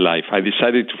a life. I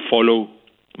decided to follow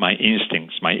my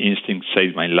instincts. My instincts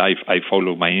saved my life. I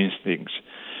followed my instincts.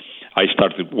 I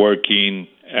started working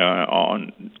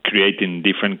on creating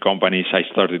different companies. I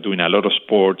started doing a lot of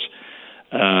sports.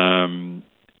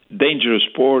 Dangerous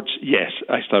sports, yes.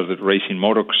 I started racing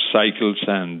motorcycles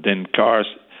and then cars,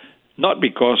 not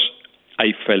because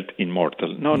I felt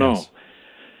immortal. No.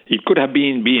 It could have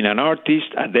been being an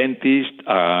artist, a dentist,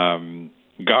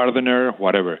 gardener,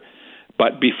 whatever.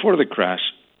 But before the crash,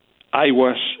 I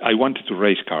wanted to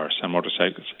race cars and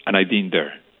motorcycles, and I didn't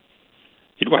dare.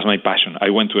 It was my passion. I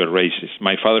went to the races.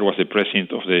 My father was the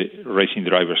president of the Racing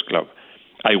Drivers Club.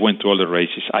 I went to all the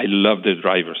races. I loved the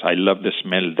drivers. I loved the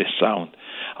smell, the sound.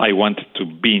 I wanted to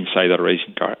be inside a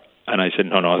racing car. And I said,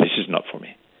 no, this is not for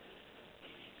me.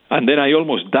 And then I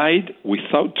almost died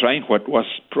without trying what was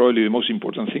probably the most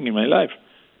important thing in my life.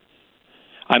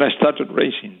 And I started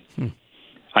racing.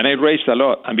 And I raced a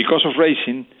lot. And because of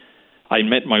racing, I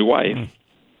met my wife.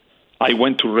 I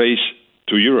went to race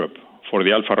to Europe for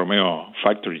the Alfa Romeo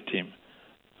factory team.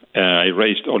 I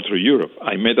raced all through Europe.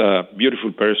 I met a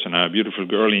beautiful person, a beautiful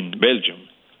girl in Belgium,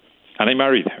 and I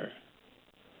married her.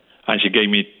 And she gave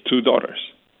me 2 daughters.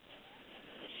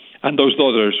 And those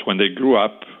daughters, when they grew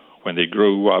up,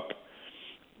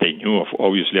 they knew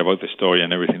obviously about the story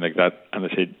and everything like that. And they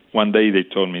said, one day they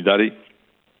told me, Daddy,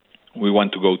 we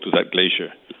want to go to that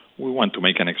glacier. We want to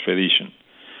make an expedition.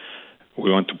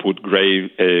 We want to put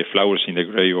flowers in the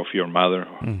grave of your mother,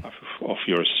 of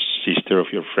your sister, of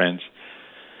your friends,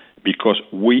 because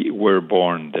we were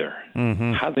born there.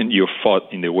 Hadn't you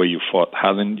fought in the way you fought?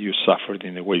 Hadn't you suffered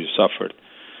in the way you suffered?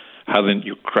 Hadn't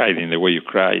you cried in the way you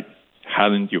cried?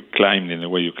 Hadn't you climbed in the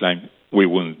way you climbed? We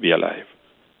wouldn't be alive.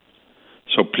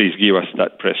 So please give us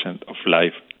that present of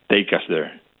life. Take us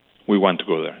there. We want to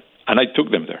go there. And I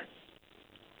took them there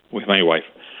with my wife.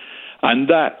 And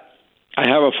that, I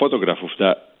have a photograph of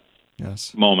that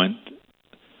moment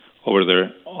over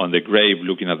there on the grave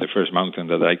looking at the first mountain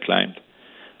that I climbed.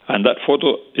 And that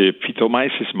photo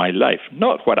epitomizes my life,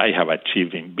 not what I have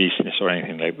achieved in business or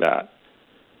anything like that.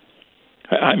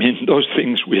 I mean, those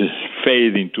things will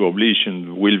fade into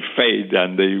oblivion, will fade,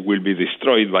 and they will be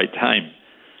destroyed by time,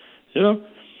 you know?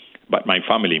 But my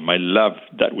family, my love,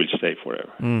 that will stay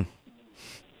forever. Mm.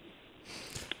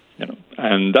 You know,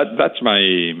 and that's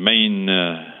my main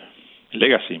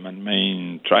legacy, my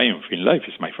main triumph in life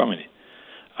is my family.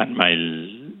 And my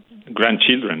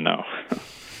grandchildren now,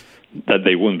 that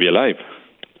they won't be alive.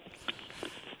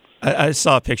 I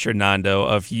saw a picture, Nando,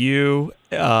 of you,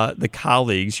 the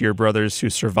colleagues, your brothers who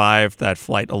survived that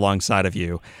flight alongside of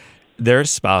you, their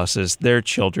spouses, their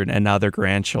children, and now their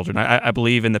grandchildren. I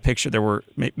believe in the picture there were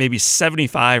maybe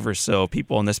 75 or so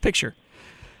people in this picture.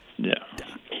 Yeah.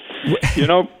 You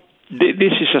know,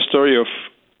 this is a story of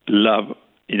love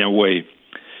in a way.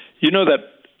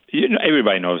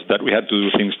 Everybody knows that we had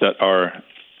to do things that are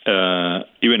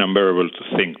even unbearable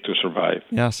to think to survive.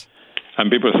 Yes. And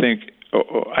people think,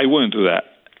 I wouldn't do that,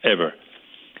 ever.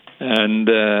 And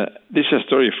this is a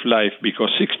story of life because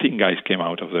 16 guys came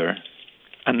out of there.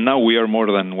 And now we are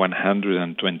more than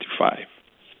 125.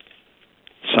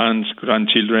 Sons,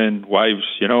 grandchildren, wives,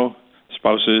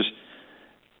 spouses.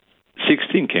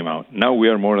 16 came out. Now we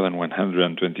are more than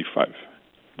 125.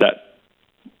 That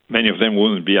many of them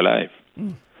wouldn't be alive.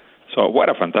 Mm. So what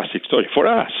a fantastic story for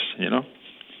us,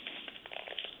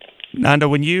 Nando,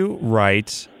 when you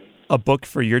write a book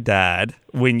for your dad,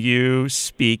 when you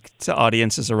speak to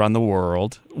audiences around the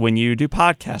world, when you do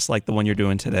podcasts like the one you're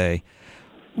doing today,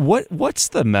 what's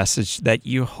the message that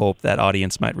you hope that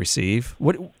audience might receive?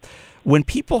 When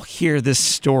people hear this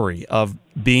story of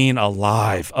being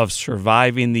alive, of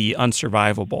surviving the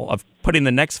unsurvivable, of putting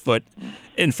the next foot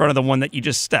in front of the one that you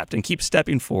just stepped and keep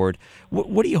stepping forward,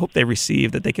 what do you hope they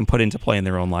receive that they can put into play in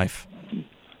their own life?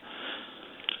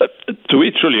 To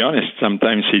be truly honest,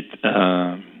 sometimes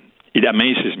it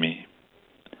amazes me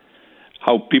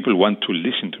how people want to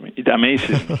listen to me. It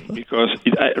amazes me because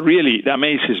it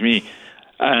amazes me.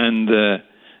 And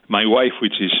my wife,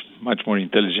 which is much more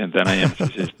intelligent than I am, she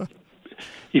says,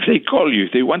 if they call you,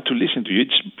 if they want to listen to you,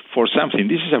 it's for something.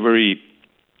 This is a very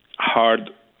hard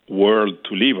world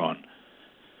to live on.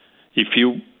 If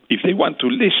they want to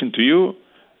listen to you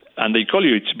and they call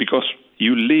you, it's because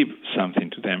you leave something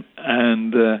to them.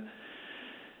 And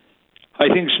I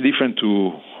think it's different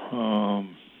to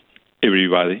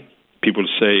everybody. People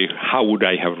say, how would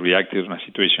I have reacted in a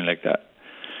situation like that?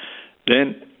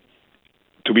 Then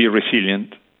to be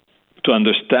resilient, to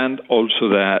understand also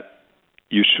that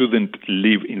you shouldn't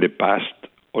live in the past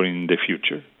or in the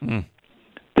future. Mm.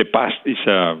 The past is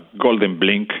a golden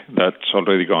blink that's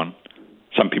already gone.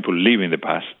 Some people live in the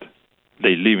past.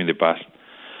 They live in the past.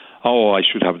 Oh, I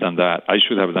should have done that. I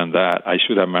should have done that. I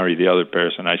should have married the other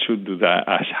person. I should do that.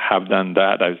 I have done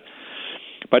that.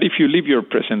 But if you live your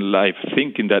present life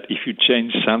thinking that if you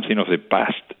change something of the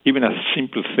past, even a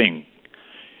simple thing,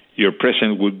 your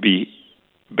present would be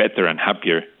better and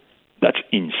happier, that's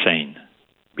insane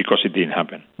because it didn't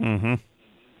happen. Mm-hmm.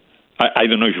 I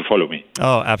don't know if you follow me.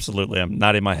 Oh, absolutely. I'm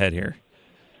not in my head here.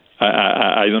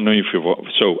 I don't know if you follow.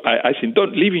 So I think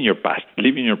don't live in your past,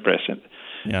 live in your present.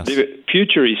 Yes. The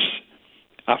future is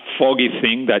a foggy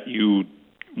thing that you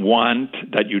want,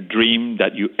 that you dream,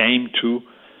 that you aim to,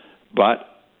 but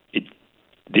it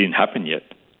didn't happen yet.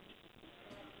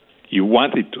 You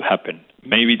want it to happen.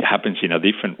 Maybe it happens in a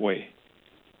different way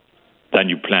than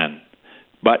you plan.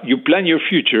 But you plan your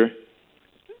future,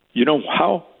 you know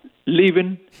how?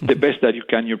 Living the best that you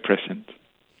can your present.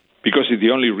 Because it's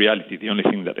the only reality, the only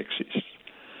thing that exists.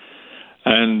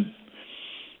 And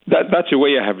that's the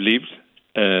way I have lived.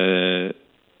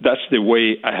 That's the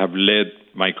way I have led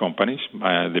my companies,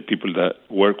 the people that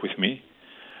work with me.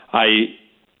 I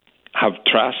have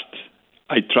trust.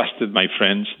 I trusted my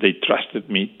friends. They trusted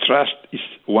me. Trust is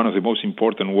one of the most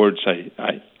important words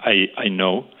I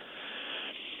know.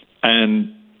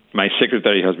 And my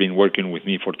secretary has been working with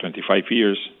me for 25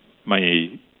 years.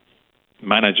 My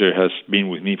manager has been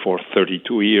with me for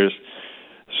 32 years.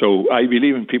 So I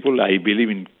believe in people. I believe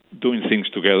in doing things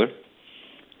together.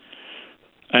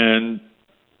 And,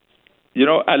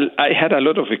 I had a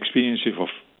lot of experiences of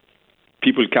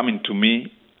people coming to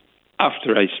me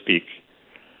after I speak.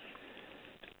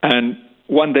 And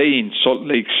one day in Salt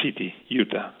Lake City,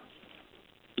 Utah,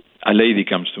 a lady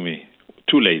comes to me.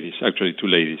 Two ladies,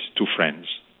 two friends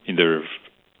in their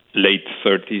late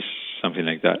 30s, something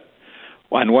like that.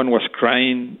 And one was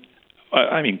crying,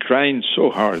 crying so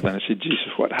hard. And I said, Jesus,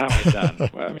 what have I done?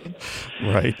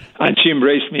 Right. And she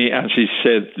embraced me and she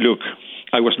said, look,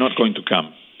 I was not going to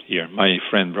come here. My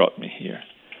friend brought me here.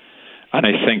 And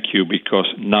I thank you because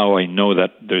now I know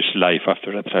that there's life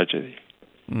after a tragedy.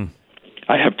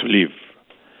 I have to live.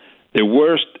 The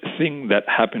worst thing that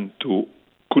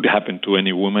could happen to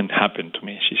any woman happened to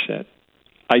me, she said.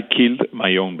 I killed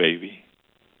my own baby.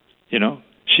 You know,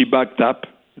 she backed up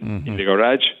in the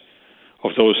garage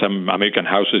of those American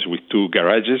houses with 2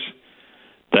 garages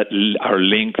that are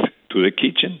linked to the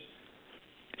kitchen.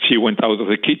 She went out of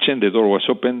the kitchen, the door was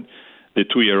open, the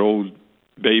 2-year-old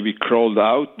baby crawled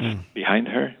out behind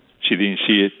her. She didn't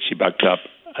see it. She backed up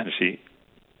and she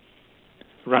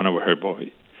ran over her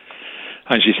boy.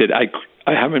 And she said,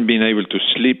 I haven't been able to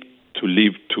sleep, to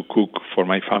live, to cook for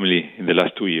my family in the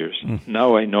last 2 years.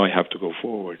 Now I know I have to go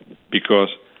forward because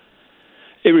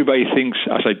everybody thinks,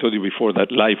 as I told you before,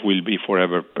 that life will be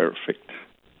forever perfect.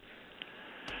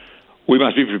 We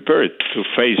must be prepared to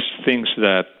face things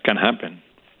that can happen.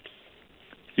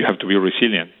 You have to be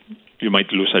resilient. You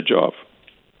might lose a job.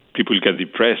 People get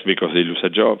depressed because they lose a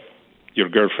job. Your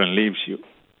girlfriend leaves you.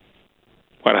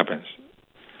 What happens?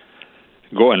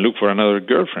 Go and look for another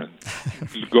girlfriend.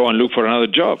 Go and look for another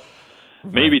job.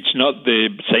 Right. Maybe it's not the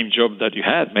same job that you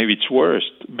had. Maybe it's worse.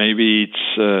 Maybe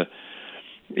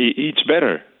it's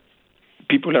better.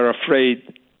 People are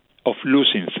afraid of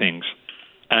losing things.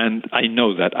 And I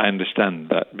know that. I understand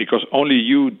that. Because only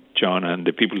you, John, and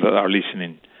the people that are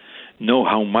listening know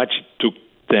how much it took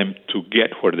them to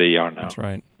get where they are now. That's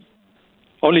right.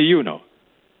 Only you know.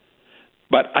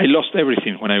 But I lost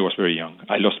everything when I was very young.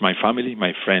 I lost my family,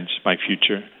 my friends, my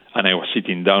future, and I was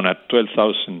sitting down at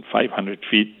 12,500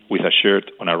 feet with a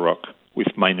shirt on a rock with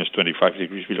minus 25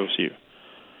 degrees below zero.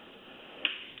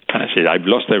 And I said, I've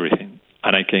lost everything.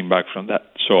 And I came back from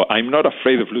that. So I'm not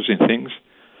afraid of losing things.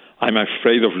 I'm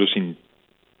afraid of losing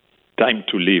time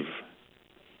to live.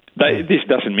 This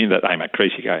doesn't mean that I'm a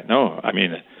crazy guy. No, I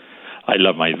mean, I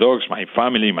love my dogs, my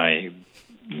family, my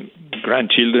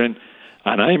grandchildren,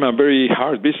 and I'm a very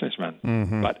hard businessman,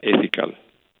 but ethical.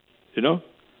 You know,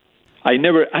 I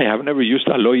have never used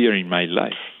a lawyer in my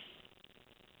life.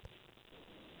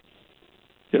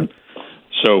 You know?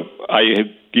 So I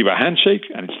give a handshake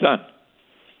and it's done.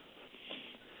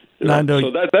 Nando,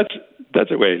 so that's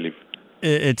the way I live.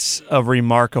 It's a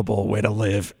remarkable way to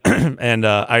live. And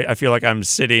I feel like I'm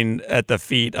sitting at the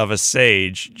feet of a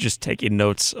sage just taking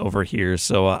notes over here.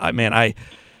 So,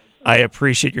 I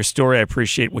appreciate your story. I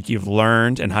appreciate what you've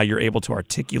learned and how you're able to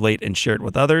articulate and share it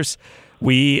with others.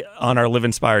 We, on our Live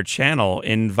Inspired channel,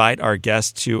 invite our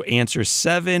guests to answer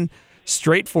 7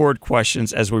 straightforward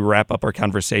questions as we wrap up our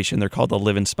conversation. They're called the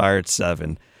Live Inspired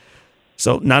 7.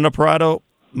 So, Nando Parrado,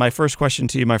 my first question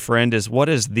to you, my friend, is what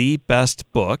is the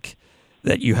best book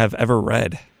that you have ever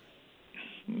read?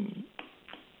 The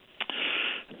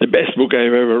best book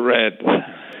I've ever read.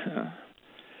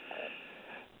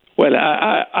 Well,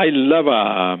 I love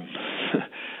a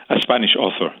Spanish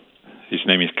author. His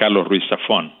name is Carlos Ruiz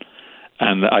Zafón,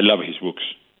 and I love his books.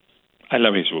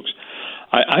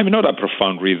 I'm not a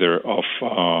profound reader of,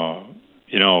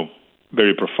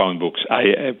 very profound books.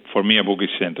 For me, a book is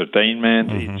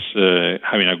entertainment. It's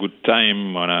having a good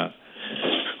time on a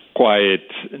quiet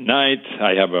night.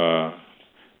 I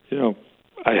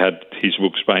had his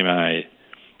books by my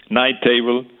night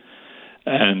table,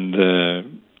 and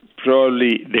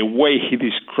probably the way he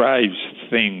describes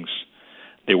things,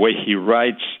 the way he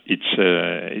writes, it's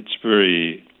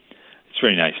very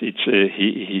nice.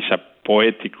 He's a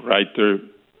poetic writer,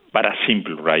 but a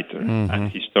simple writer,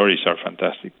 and his stories are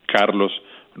fantastic. Carlos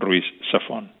Ruiz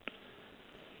Zafón.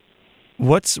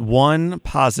 What's one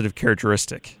positive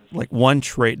characteristic, like one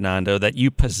trait, Nando, that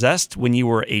you possessed when you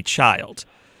were a child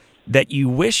that you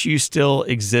wish you still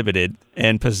exhibited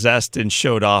and possessed and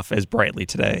showed off as brightly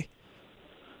today?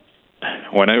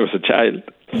 When I was a child?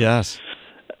 Yes.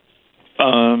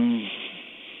 When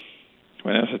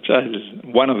I was a child,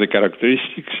 one of the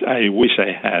characteristics I wish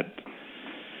I had,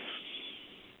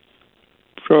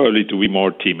 probably to be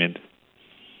more timid.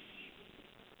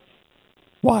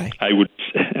 Why? I would.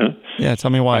 Yeah,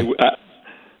 tell me why.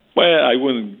 I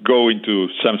wouldn't go into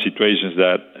some situations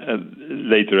that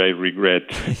later I regret.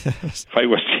 If I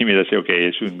was timid, I'd say, okay,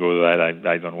 I shouldn't go to that.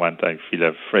 I don't want. I feel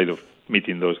afraid of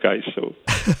meeting those guys. So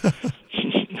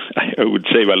I would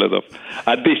save a lot of.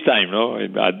 At this time, no,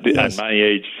 at my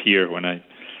age here, when I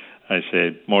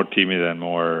said more timid and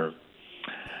more,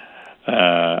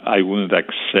 I wouldn't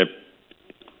accept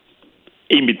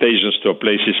invitations to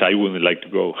places I wouldn't like to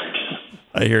go.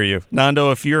 I hear you. Nando,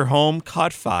 if your home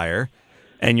caught fire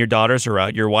and your daughters are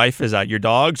out, your wife is out, your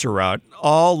dogs are out,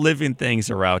 all living things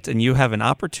are out, and you have an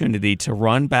opportunity to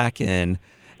run back in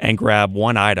and grab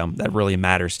one item that really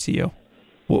matters to you,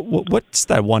 what's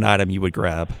that one item you would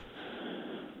grab?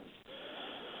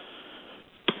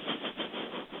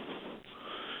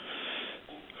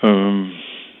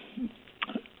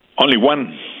 Only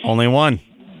one. Only one.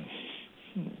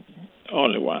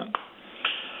 Only one.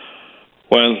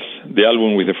 Well, the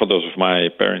album with the photos of my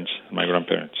parents, my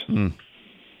grandparents.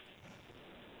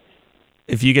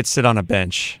 If you could sit on a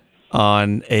bench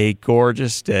on a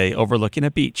gorgeous day overlooking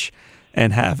a beach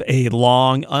and have a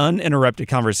long, uninterrupted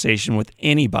conversation with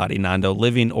anybody, Nando,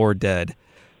 living or dead,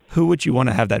 who would you want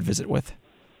to have that visit with?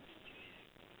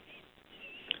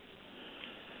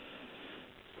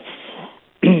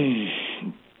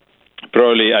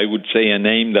 Probably I would say a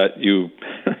name that you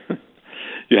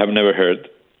you have never heard.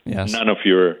 Yes. None of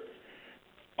your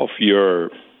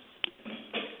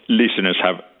listeners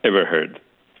have ever heard.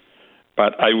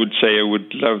 But I would say I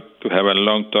would love to have a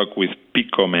long talk with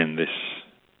Pico Mendes.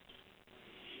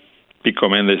 Pico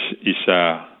Mendes is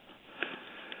a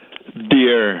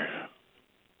dear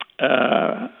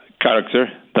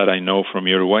character that I know from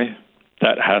Uruguay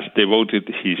that has devoted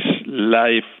his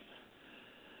life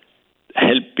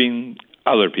helping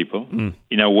other people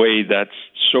in a way that's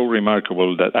so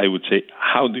remarkable that I would say,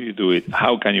 how do you do it?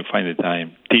 How can you find the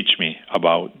time? Teach me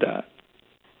about that.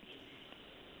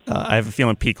 I have a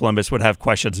feeling Pete Columbus would have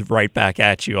questions right back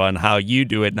at you on how you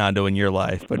do it, Nando, in your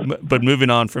life. But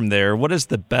moving on from there, what is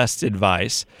the best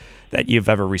advice that you've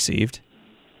ever received?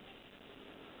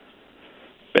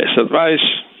 Best advice?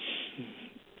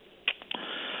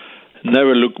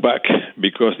 Never look back,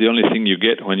 because the only thing you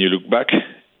get when you look back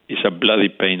is a bloody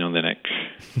pain on the neck.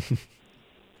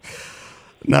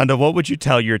 Nando, what would you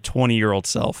tell your 20-year-old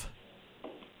self?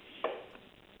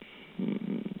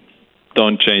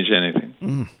 Don't change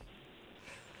anything.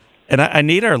 And I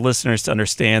need our listeners to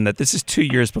understand that this is 2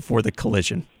 years before the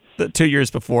collision, 2 years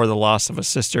before the loss of a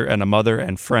sister and a mother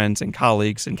and friends and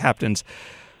colleagues and captains.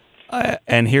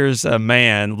 And here's a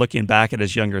man looking back at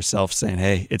his younger self saying,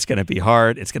 hey, it's going to be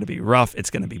hard, it's going to be rough, it's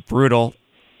going to be brutal.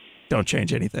 Don't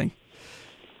change anything.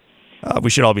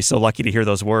 We should all be so lucky to hear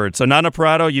those words. So, Nando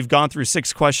Parrado, you've gone through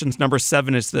 6 questions. Number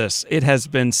 7 is this. It has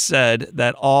been said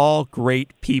that all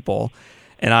great people,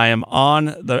 and I am on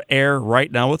the air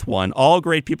right now with one, all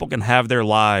great people can have their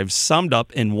lives summed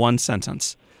up in one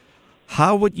sentence.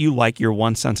 How would you like your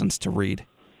one sentence to read?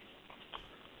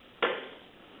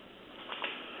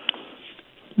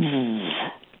 You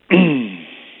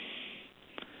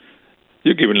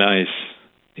give nice,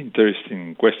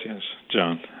 interesting questions,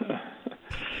 John.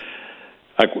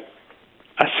 A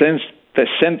sentence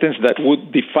that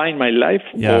would define my life?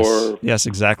 Yes,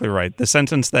 exactly right. The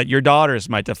sentence that your daughters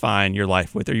might define your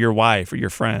life with, or your wife, or your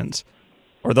friends,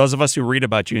 or those of us who read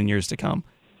about you in years to come.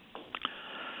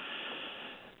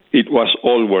 It was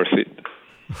all worth it.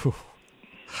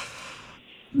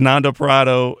 Nando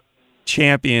Parrado,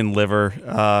 champion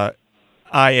liver.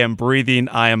 I am breathing,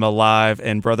 I am alive,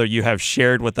 and brother, you have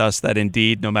shared with us that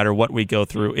indeed, no matter what we go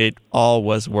through, it all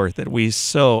was worth it. We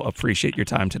so appreciate your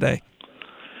time today.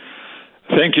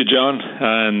 Thank you, John,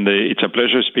 and it's a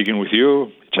pleasure speaking with you.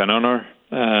 It's an honor.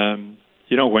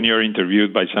 When you're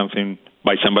interviewed by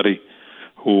somebody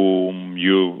whom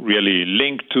you really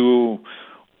link to,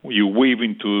 you weave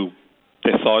into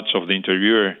the thoughts of the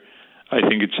interviewer, I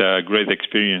think it's a great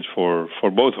experience for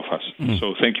both of us.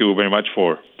 So thank you very much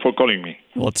for calling me.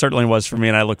 Well, it certainly was for me,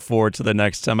 and I look forward to the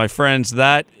next time. My friends,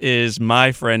 that is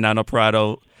my friend, Nando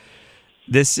Parrado.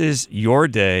 This is your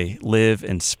day. Live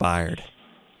inspired.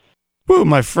 Woo,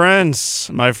 my friends,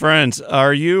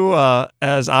 are you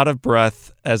as out of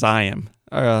breath as I am?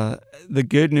 The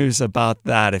good news about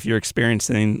that, if you're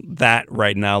experiencing that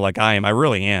right now like I am, I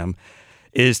really am,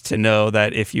 is to know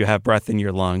that if you have breath in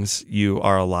your lungs, you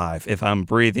are alive. If I'm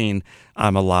breathing,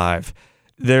 I'm alive.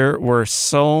 There were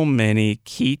so many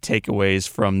key takeaways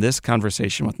from this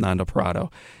conversation with Nando Parrado.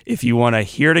 If you want to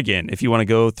hear it again, if you want to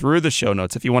go through the show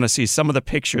notes, if you want to see some of the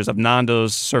pictures of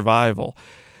Nando's survival,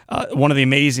 one of the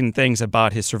amazing things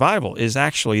about his survival is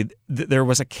actually there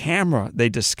was a camera they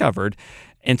discovered,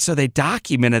 and so they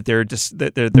documented their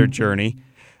journey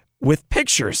with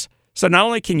pictures. So not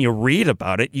only can you read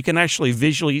about it, you can actually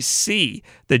visually see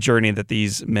the journey that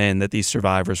these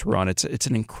survivors were on. It's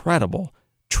an incredible,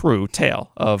 true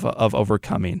tale of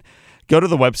overcoming. Go to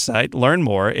the website, learn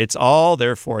more. It's all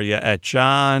there for you at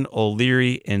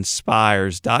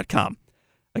JohnO'LearyInspires.com.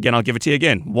 Again, I'll give it to you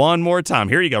again one more time.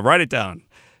 Here you go. Write it down.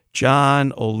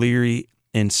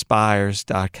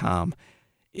 JohnO'LearyInspires.com.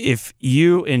 If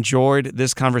you enjoyed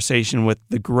this conversation with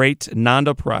the great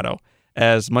Nando Parrado,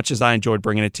 as much as I enjoyed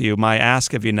bringing it to you, my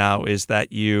ask of you now is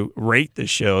that you rate the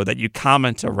show, that you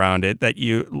comment around it, that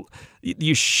you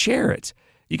share it.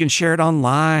 You can share it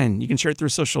online. You can share it through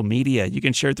social media. You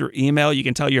can share it through email. You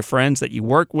can tell your friends that you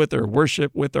work with or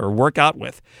worship with or work out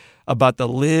with about the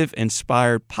Live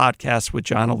Inspired podcast with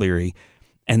John O'Leary.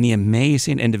 and the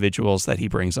amazing individuals that he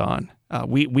brings on.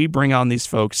 We bring on these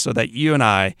folks so that you and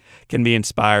I can be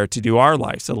inspired to do our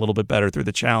lives a little bit better through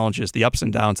the challenges, the ups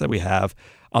and downs that we have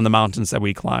on the mountains that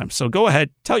we climb. So go ahead,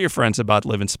 tell your friends about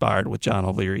Live Inspired with John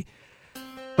O'Leary.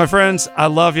 My friends, I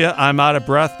love you. I'm out of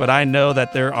breath, but I know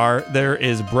that there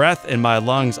is breath in my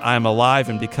lungs. I am alive,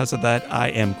 and because of that, I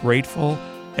am grateful.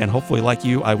 And hopefully, like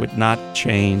you, I would not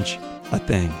change a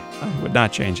thing. I would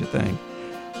not change a thing.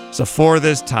 So for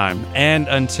this time, and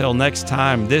until next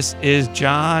time, this is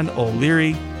John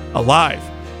O'Leary, alive.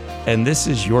 And this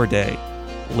is your day.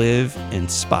 Live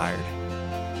inspired.